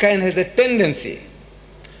mankind has a tendency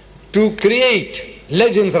to create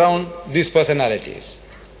legends around these personalities.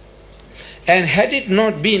 And had it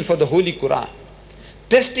not been for the Holy Quran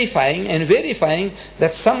testifying and verifying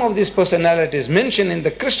that some of these personalities mentioned in the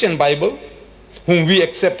Christian Bible, whom we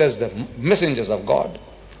accept as the messengers of God,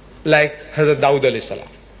 like Hazrat Dawood alayhi salam,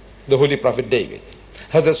 the Holy Prophet David,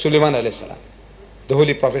 Hazrat Sulaiman alayhi salam, the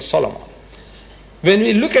Holy Prophet Solomon. When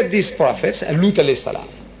we look at these prophets, and Lut alayhi salam,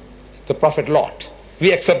 the Prophet Lot,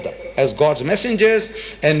 we accept them as God's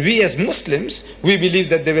messengers, and we as Muslims, we believe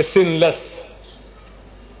that they were sinless.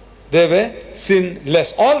 They were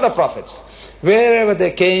sinless. All the prophets, wherever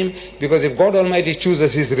they came, because if God Almighty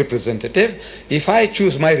chooses his representative, if I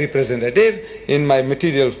choose my representative in my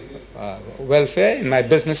material welfare, in my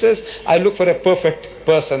businesses, I look for a perfect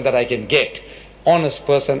person that I can get. Honest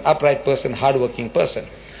person, upright person, hardworking person.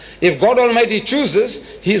 If God Almighty chooses,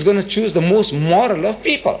 he's going to choose the most moral of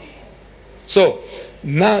people. So,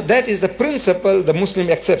 now that is the principle the Muslim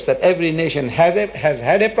accepts, that every nation has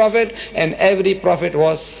had a prophet, and every prophet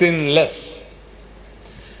was sinless.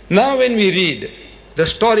 Now when we read the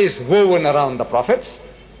stories woven around the prophets,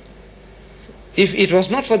 if it was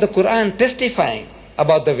not for the Quran testifying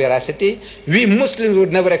about the veracity, we Muslims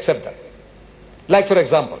would never accept them. Like for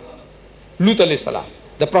example, Lut alayhi salam,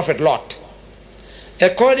 the Prophet Lot.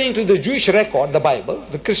 According to the Jewish record, the Bible,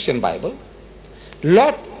 the Christian Bible,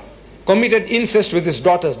 Lot committed incest with his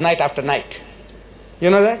daughters night after night. You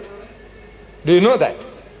know that? Do you know that?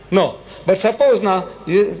 No. But suppose now,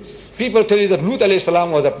 people tell you that Lut alayhi salam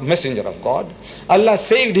was a messenger of God. Allah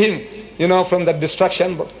saved him, from the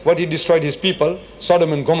destruction, what he destroyed his people,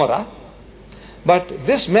 Sodom and Gomorrah. But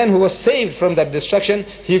this man who was saved from that destruction,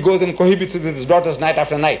 he goes and cohabits with his daughters night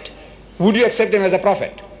after night. Would you accept him as a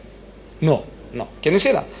prophet? No. No. Can you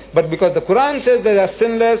see that? But because the Quran says they are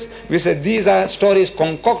sinless, we say these are stories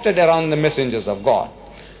concocted around the messengers of God.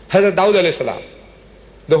 Hazrat Dawood alayhi salam,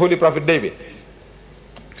 the Holy Prophet David.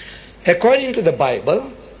 According to the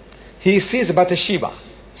Bible, he sees Bathsheba,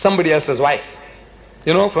 somebody else's wife.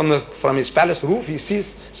 From his palace roof, he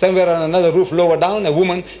sees somewhere on another roof lower down a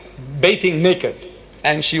woman bathing naked.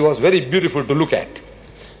 And she was very beautiful to look at.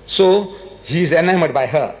 So he is enamored by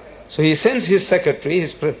her. So he sends his secretary,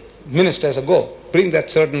 his ministers, go bring that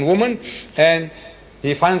certain woman, and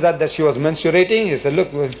he finds out that she was menstruating. He said,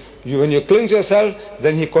 look, when you cleanse yourself,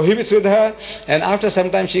 then he cohabits with her, and after some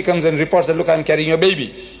time she comes and reports that, look, I'm carrying your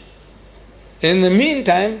baby. In the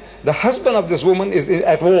meantime, the husband of this woman is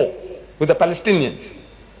at war with the Palestinians,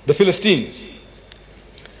 the Philistines.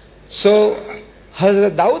 So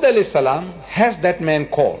Hazrat Dawood alayhi salam has that man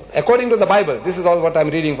called, according to the Bible, this is all what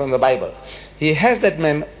I'm reading from the Bible, he has that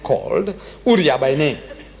man called Uriah by name.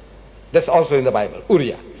 That's also in the Bible,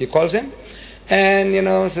 Uriah. He calls him and,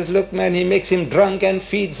 says, look man, he makes him drunk and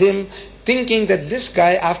feeds him, thinking that this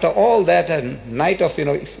guy, after all that night of,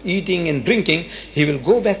 eating and drinking, he will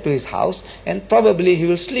go back to his house and probably he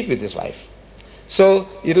will sleep with his wife. So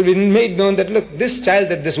it will be made known that, look, this child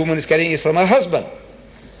that this woman is carrying is from her husband.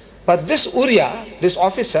 But this Uriah, this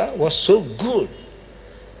officer, was so good.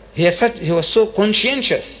 He was so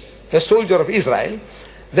conscientious, a soldier of Israel,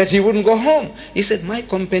 that he wouldn't go home. He said, my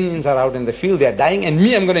companions are out in the field, they are dying, and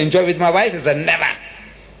me, I'm going to enjoy with my wife. He said, never.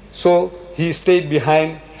 So he stayed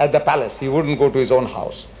behind at the palace. He wouldn't go to his own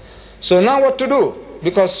house. So now what to do?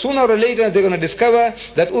 because sooner or later they're going to discover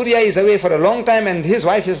that Uriah is away for a long time and his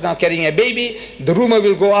wife is now carrying a baby. The rumor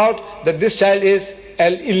will go out that this child is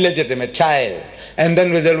an illegitimate child. And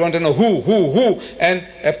then they'll want to know who. And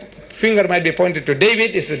a finger might be pointed to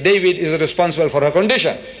David. It says David is responsible for her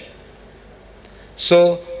condition.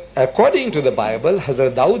 So, according to the Bible,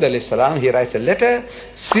 Hazrat Dawood alayhi salam, he writes a letter,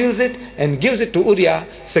 seals it and gives it to Uriah.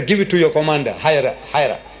 So give it to your commander, higher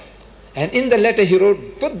up. And in the letter he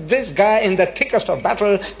wrote, put this guy in the thickest of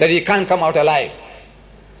battle that he can't come out alive.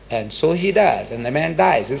 And so he does, and the man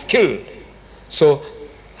dies, is killed. So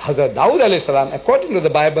Hazrat Dawood alayhi salam, according to the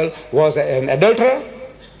Bible, was an adulterer,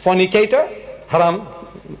 fornicator, haram,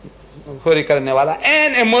 khori karne wala,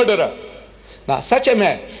 and a murderer. Now such a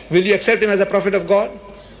man, will you accept him as a prophet of God?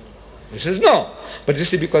 He says no. But you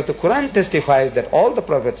see, because the Quran testifies that all the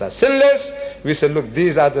prophets are sinless, we say, look,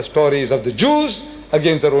 these are the stories of the Jews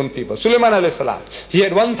against their own people. Sulaiman alayhi salam, he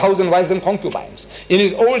had 1,000 wives and concubines. In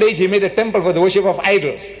his old age, he made a temple for the worship of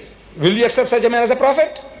idols. Will you accept such a man as a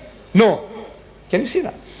prophet? No. Can you see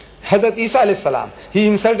that? Hazrat Isa alayhi salam, he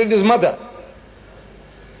insulted his mother.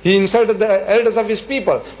 He insulted the elders of his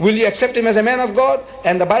people. Will you accept him as a man of God?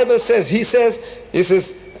 And the Bible says, he says,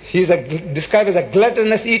 he's described as a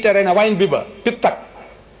gluttonous eater and a wine bibber. Pittak.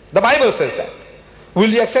 The Bible says that. Will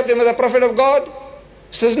you accept him as a prophet of God?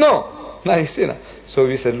 He says no. Now you see now. So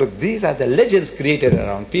we said, look, these are the legends created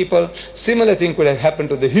around people. Similar thing could have happened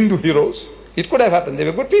to the Hindu heroes. It could have happened. They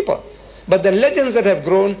were good people. But the legends that have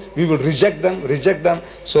grown, we will reject them.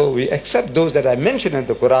 So we accept those that are mentioned in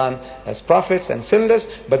the Quran as prophets and sinless.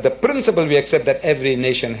 But the principle we accept that every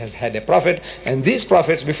nation has had a prophet. And these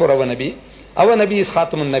prophets before our Nabi is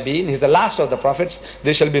Khatamun Nabiyyin. He's the last of the prophets.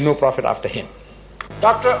 There shall be no prophet after him.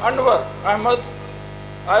 Dr. Anwar Ahmed,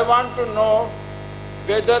 I want to know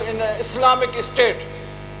whether in an Islamic state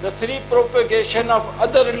the free propagation of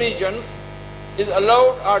other religions is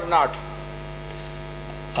allowed or not.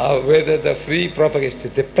 Whether the free propagation,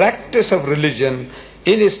 the practice of religion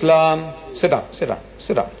in Islam, sit down.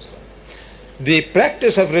 The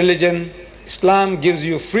practice of religion, Islam gives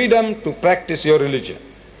you freedom to practice your religion.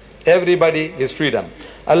 Everybody is freedom.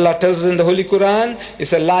 Allah tells us in the Holy Quran,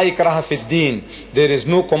 it's a la ikraha fid deen. There is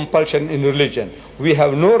no compulsion in religion. We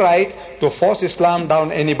have no right to force Islam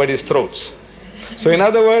down anybody's throats. So in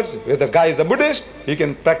other words, whether the guy is a Buddhist, he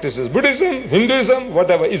can practice his Buddhism, Hinduism,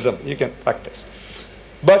 whatever ism, he can practice.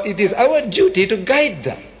 But it is our duty to guide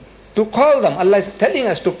them, to call them. Allah is telling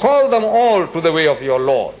us to call them all to the way of your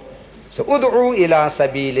Lord. So, ud'u ila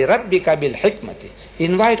sabili rabbika bil hikmati.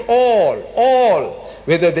 Invite all,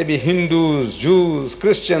 whether they be Hindus, Jews,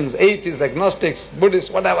 Christians, atheists, agnostics,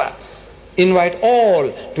 Buddhists, whatever. Invite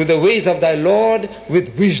all to the ways of thy Lord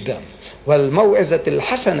with wisdom. Wal maw'izatil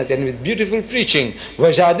hasanat, and with beautiful preaching.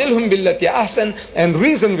 Wajadilhum billati ahsan, and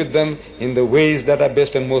reason with them in the ways that are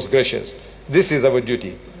best and most gracious. This is our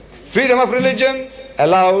duty. Freedom of religion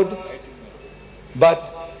allowed,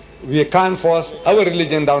 but we can't force our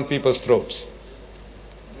religion down people's throats.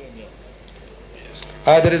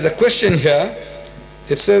 There is a question here.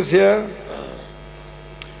 It says here,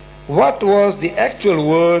 what was the actual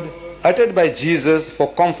word uttered by Jesus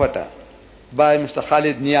for comforter? By Mr.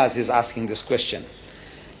 Khalid Niyaz is asking this question.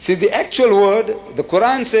 See, the actual word, the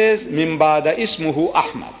Quran says, Min ba'da ismuhu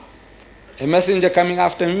Ahmad. A messenger coming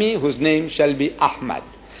after me whose name shall be Ahmad.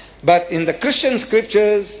 But in the Christian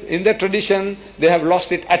scriptures, in their tradition, they have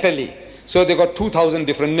lost it utterly. So they got 2,000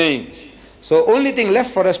 different names. So only thing left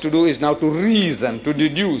for us to do is now to reason, to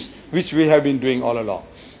deduce, which we have been doing all along.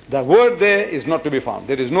 The word there is not to be found.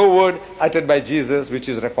 There is no word uttered by Jesus which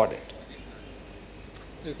is recorded.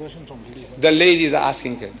 A question from ladies. The ladies are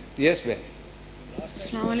asking it. Yes, ma'am.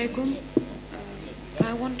 Assalamu alaikum.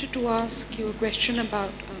 I wanted to ask you a question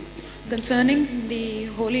about concerning the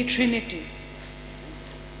Holy Trinity,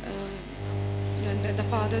 the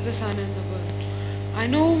Father, the Son, and the Word. I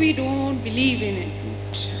know we don't believe in it.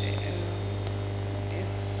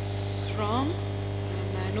 It's wrong,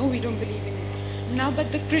 and I know we don't believe in it. Now,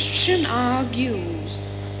 but the Christian argues,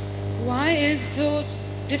 why is it so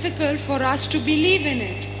difficult for us to believe in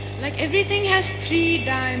it? Like everything has 3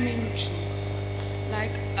 dimensions.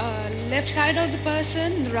 Like left side of the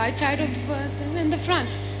person, the right side of the person, and the front.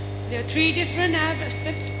 There are 3 different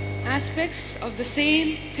aspects of the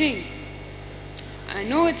same thing. I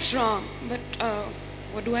know it's wrong, but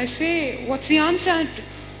what do I say? What's the answer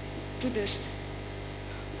to this?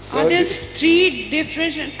 So are there 3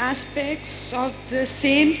 different aspects of the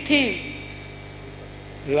same thing?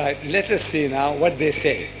 Right, let us see now what they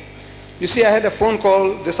say. You see, I had a phone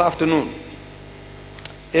call this afternoon.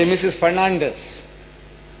 A Mrs. Fernandez.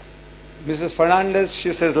 Mrs. Fernandez,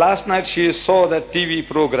 she says, last night she saw that TV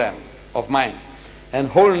program of mine and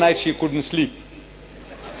whole night she couldn't sleep.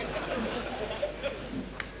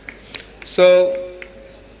 So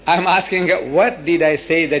I'm asking her, what did I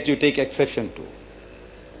say that you take exception to?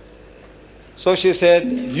 So she said,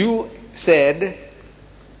 you said,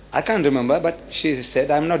 I can't remember, but she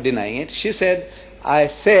said, I'm not denying it. She said, I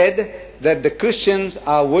said that the Christians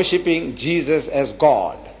are worshipping Jesus as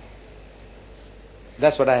God.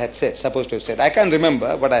 That's what I had said, supposed to have said. I can't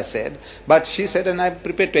remember what I said, but she said, and I'm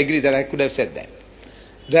prepared to agree that I could have said that.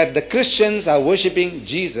 That the Christians are worshipping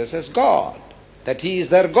Jesus as God, that he is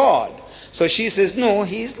their God. So she says, no,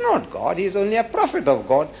 he is not God, he is only a prophet of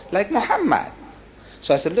God, like Muhammad.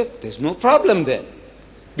 So I said, look, there's no problem then.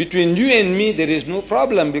 Between you and me, there is no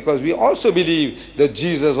problem, because we also believe that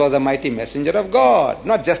Jesus was a mighty messenger of God.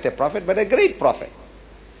 Not just a prophet, but a great prophet,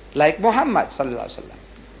 like Muhammad sallallahu alaihi wasallam.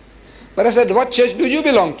 But I said, what church do you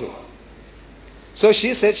belong to? So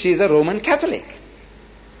she said she is a Roman Catholic.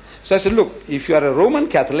 So I said, look, if you are a Roman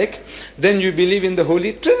Catholic, then you believe in the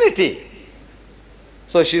Holy Trinity.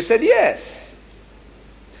 So she said, yes.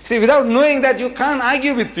 See, without knowing that, you can't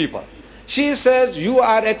argue with people. She says, you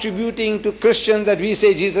are attributing to Christians that we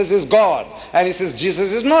say Jesus is God. And he says,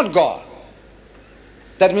 Jesus is not God.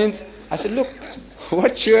 That means, I said, look,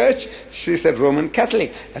 what church? She said, Roman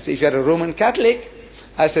Catholic. I said, if you are a Roman Catholic,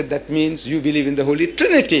 I said, that means you believe in the Holy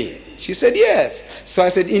Trinity. She said, yes. So I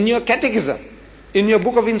said, in your catechism, in your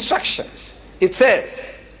book of instructions, it says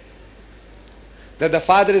that the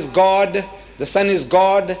Father is God, the Son is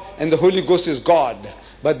God, and the Holy Ghost is God.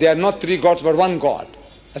 But they are not three gods, but one God.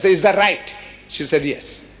 I said, is that right? She said,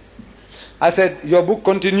 yes. I said, your book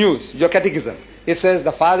continues, your catechism. It says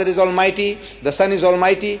the Father is Almighty, the Son is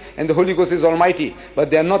Almighty, and the Holy Ghost is Almighty. But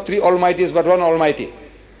they are not three Almighties, but one Almighty.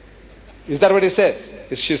 Is that what it says?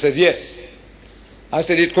 She said, yes. I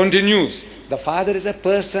said, it continues. The Father is a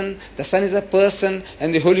person, the Son is a person,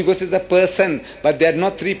 and the Holy Ghost is a person. But they are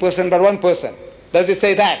not three persons, but one person. Does it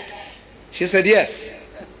say that? She said, yes.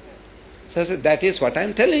 So I said, that is what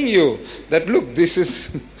I'm telling you. That look, this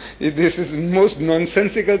is the most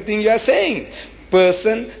nonsensical thing you are saying.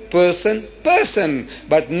 Person, person, person.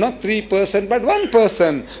 But not three persons, but one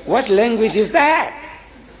person. What language is that?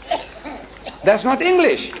 That's not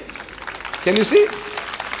English. Can you see?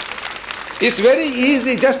 It's very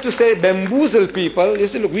easy just to say bamboozle people. You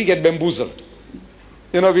say, look, we get bamboozled.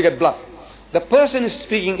 We get bluffed. The person is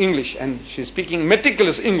speaking English, and she's speaking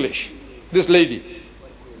meticulous English, this lady.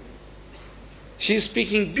 She's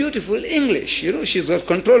speaking beautiful English. She's got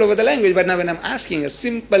control over the language. But now when I'm asking a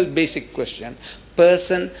simple, basic question,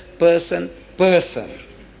 person, person, person.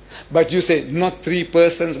 But you say, not three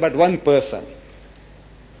persons, but one person.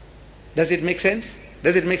 Does it make sense?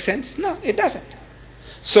 Does it make sense? No, it doesn't.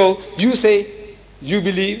 So you say, you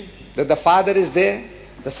believe that the Father is there,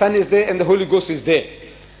 the Son is there, and the Holy Ghost is there.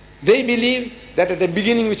 They believe that at the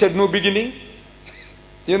beginning which had no beginning,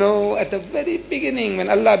 at the very beginning, when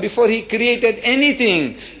Allah, before He created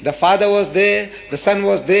anything, the Father was there, the Son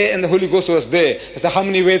was there, and the Holy Ghost was there. I said, how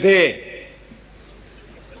many were there?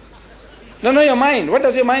 No, your mind. What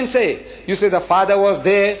does your mind say? You say the Father was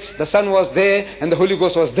there, the Son was there, and the Holy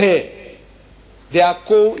Ghost was there. They are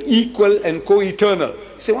co-equal and co-eternal.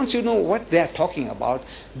 See, once you know what they are talking about,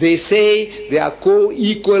 they say they are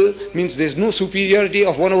co-equal, means there's no superiority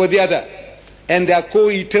of one over the other. And they are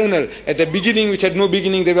co-eternal. At the beginning, which had no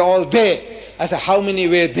beginning, they were all there. I said, how many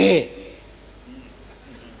were there?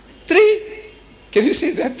 3. Can you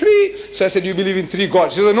see that? 3. So I said, you believe in 3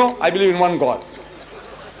 gods? She said, no, I believe in one God.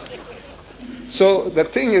 So the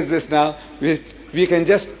thing is this now, we can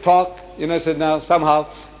just talk, said now somehow,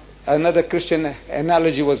 another Christian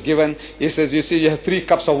analogy was given. He says, you see, you have 3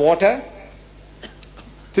 cups of water.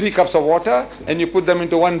 3 cups of water, and you put them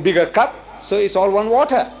into one bigger cup, so it's all one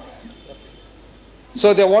water.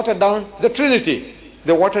 So they watered down the Trinity.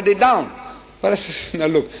 They watered it down. But I said, now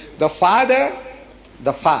look, the Father,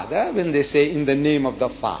 when they say in the name of the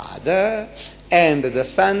Father, and the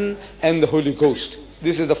Son, and the Holy Ghost.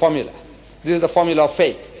 This is the formula. This is the formula of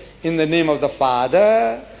faith. In the name of the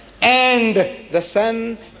Father, and the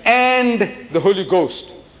Son, and the Holy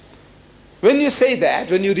Ghost. When you say that,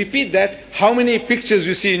 when you repeat that, how many pictures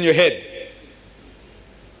you see in your head?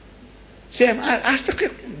 See,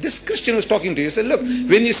 this Christian was talking to you. He said, look,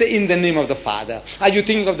 when you say in the name of the Father, are you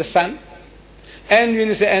thinking of the Son? And when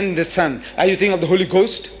you say and the Son, are you thinking of the Holy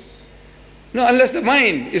Ghost? No, unless the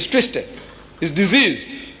mind is twisted, is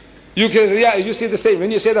diseased. You can say, yeah, you see the same. When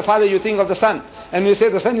you say the Father, you think of the Son. And when you say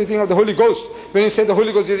the Son, you think of the Holy Ghost. When you say the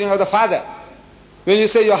Holy Ghost, you think of the Father. When you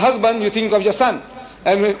say your husband, you think of your son.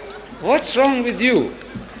 And what's wrong with you?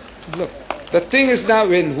 Look, The thing is now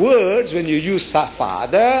in words, when you use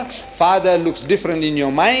father, father looks different in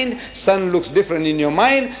your mind, son looks different in your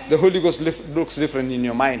mind, the Holy Ghost looks different in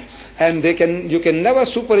your mind. And you can never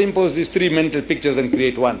superimpose these three mental pictures and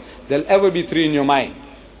create one. There'll ever be three in your mind.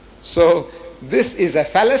 So this is a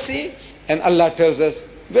fallacy, and Allah tells us,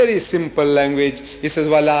 very simple language. He says,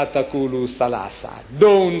 "Wala takulu salasa."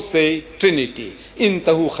 Don't say Trinity.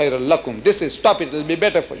 Intahu khairal lakum. This is, stop it, it will be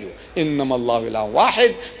better for you. Innamallahu ilahun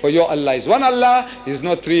wahid. For your Allah is one Allah, is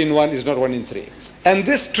not three in one, is not one in three. And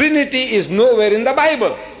this Trinity is nowhere in the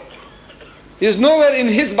Bible. Is nowhere in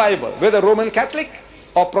his Bible. Whether Roman Catholic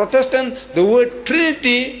or Protestant, the word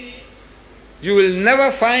Trinity you will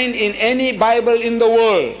never find in any Bible in the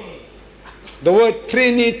world. The word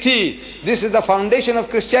Trinity, this is the foundation of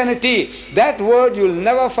Christianity. That word you'll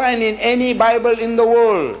never find in any Bible in the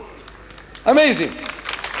world. Amazing.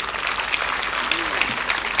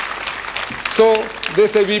 So they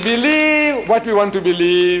say, we believe what we want to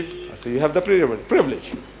believe. I say, you have the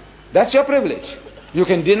privilege. That's your privilege. You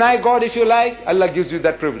can deny God if you like. Allah gives you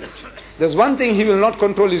that privilege. There's one thing He will not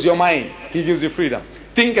control is your mind. He gives you freedom.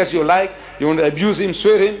 Think as you like. You want to abuse Him,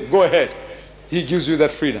 swear Him, go ahead. He gives you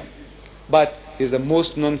that freedom. But it's the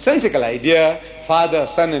most nonsensical idea. Father,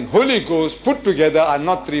 Son and Holy Ghost put together are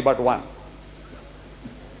not three but one.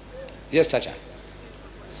 Yes, Chacha.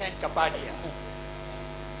 Saint Kapadia.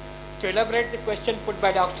 To elaborate the question put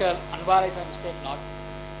by Dr. Anwar, if I mistake not,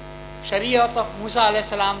 Shariat of Musa alayhi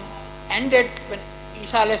salam ended when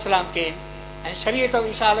Isa alayhi salam came, and Shariat of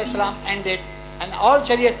Isa alayhi salam ended, and all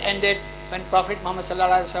Shariats ended when Prophet Muhammad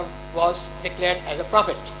sallallahu alaihi wasallam was declared as a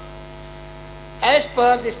prophet. As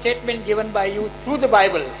per the statement given by you through the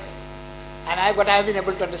Bible, and what I have been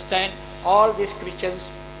able to understand, all these Christians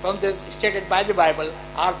from the stated by the Bible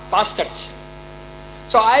are bastards.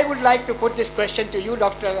 So I would like to put this question to you,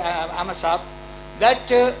 Dr. Ahmed Saab, that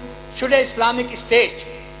should an Islamic state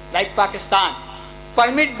like Pakistan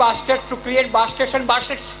permit bastards to create bastards and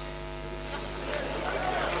bastards?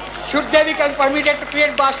 Should they be permitted to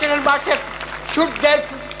create bastards and bastards? Should their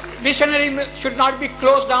missionary should not be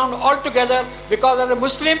closed down altogether? Because as a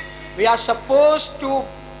Muslim, we are supposed to,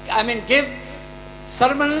 give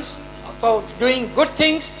sermons for doing good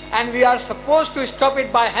things, and we are supposed to stop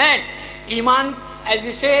it by hand. Iman, as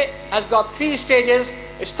we say, has got three stages.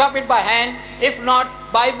 Stop it by hand, if not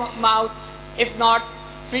by mouth, if not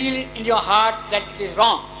feel in your heart that it is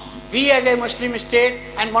wrong. We as a Muslim state,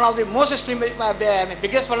 and one of the most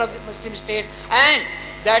biggest one of the Muslim state, and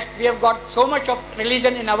that we have got so much of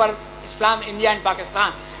religion in our Islam, India and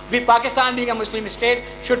Pakistan. Pakistan being a Muslim state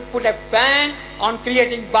should put a ban on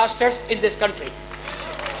creating bastards in this country.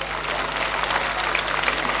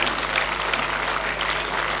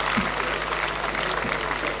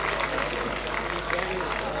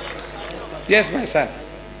 Yes, my son.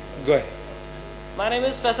 Go ahead. My name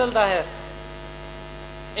is Faisal Tahir.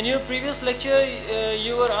 In your previous lecture,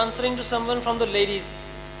 you were answering to someone from the ladies,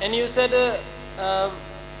 and you said,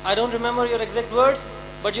 I don't remember your exact words,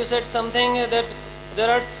 but you said something that there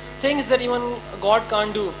are things that even God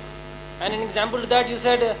can't do. And an example to that, you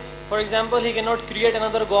said, for example, He cannot create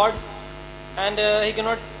another God, and He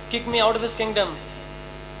cannot kick me out of His kingdom.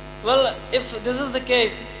 Well, if this is the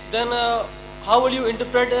case, then how will you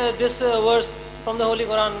interpret this verse from the Holy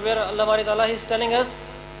Quran, where Allah Ta'ala is telling us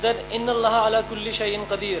that Inna Allah ala kulli shay'in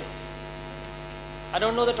qadir. I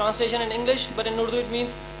don't know the translation in English, but in Urdu it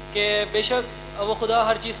means ke beshak wo khuda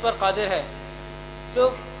har cheez par qadir hai.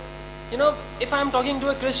 So, if I am talking to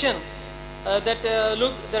a Christian that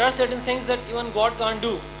look, there are certain things that even God can't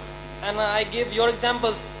do, and I give your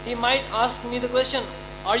examples, he might ask me the question,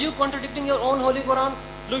 are you contradicting your own Holy Quran?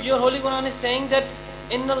 Look, your Holy Quran is saying that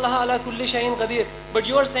Inna Allah ala kulli shay'in qadir, but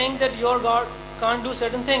you are saying that your God can't do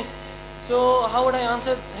certain things. So how would I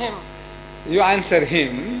answer him? You answer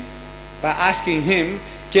him by asking him,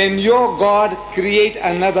 can your God create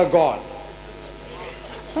another God?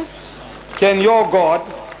 Can your God,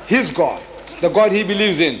 his God, the God he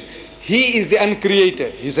believes in, he is the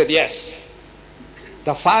uncreated? He said, yes.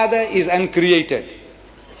 The Father is uncreated.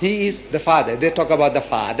 He is the Father. They talk about the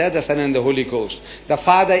Father, the Son and the Holy Ghost. The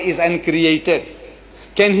Father is uncreated.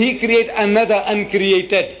 Can he create another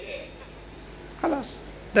uncreated? Khalas.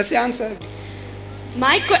 That's the answer.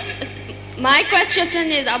 My question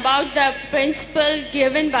is about the principle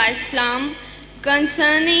given by Islam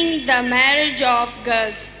concerning the marriage of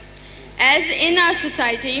girls. As in our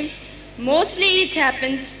society, mostly it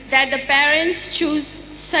happens that the parents choose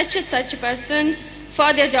such a person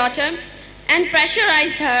for their daughter and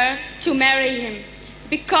pressurize her to marry him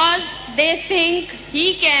because they think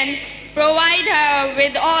he can provide her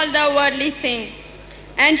with all the worldly things.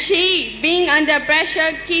 And she, being under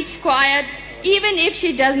pressure, keeps quiet even if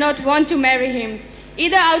she does not want to marry him,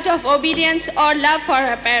 either out of obedience or love for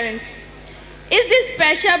her parents. Is this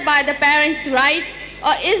pressure by the parents right,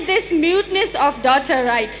 or is this muteness of daughter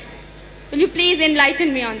right? Will you please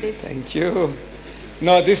enlighten me on this? Thank you.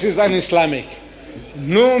 No, this is un-Islamic.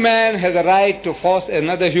 No man has a right to force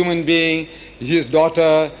another human being, his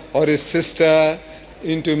daughter or his sister,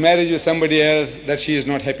 into marriage with somebody else that she is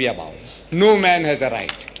not happy about. No man has a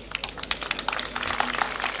right.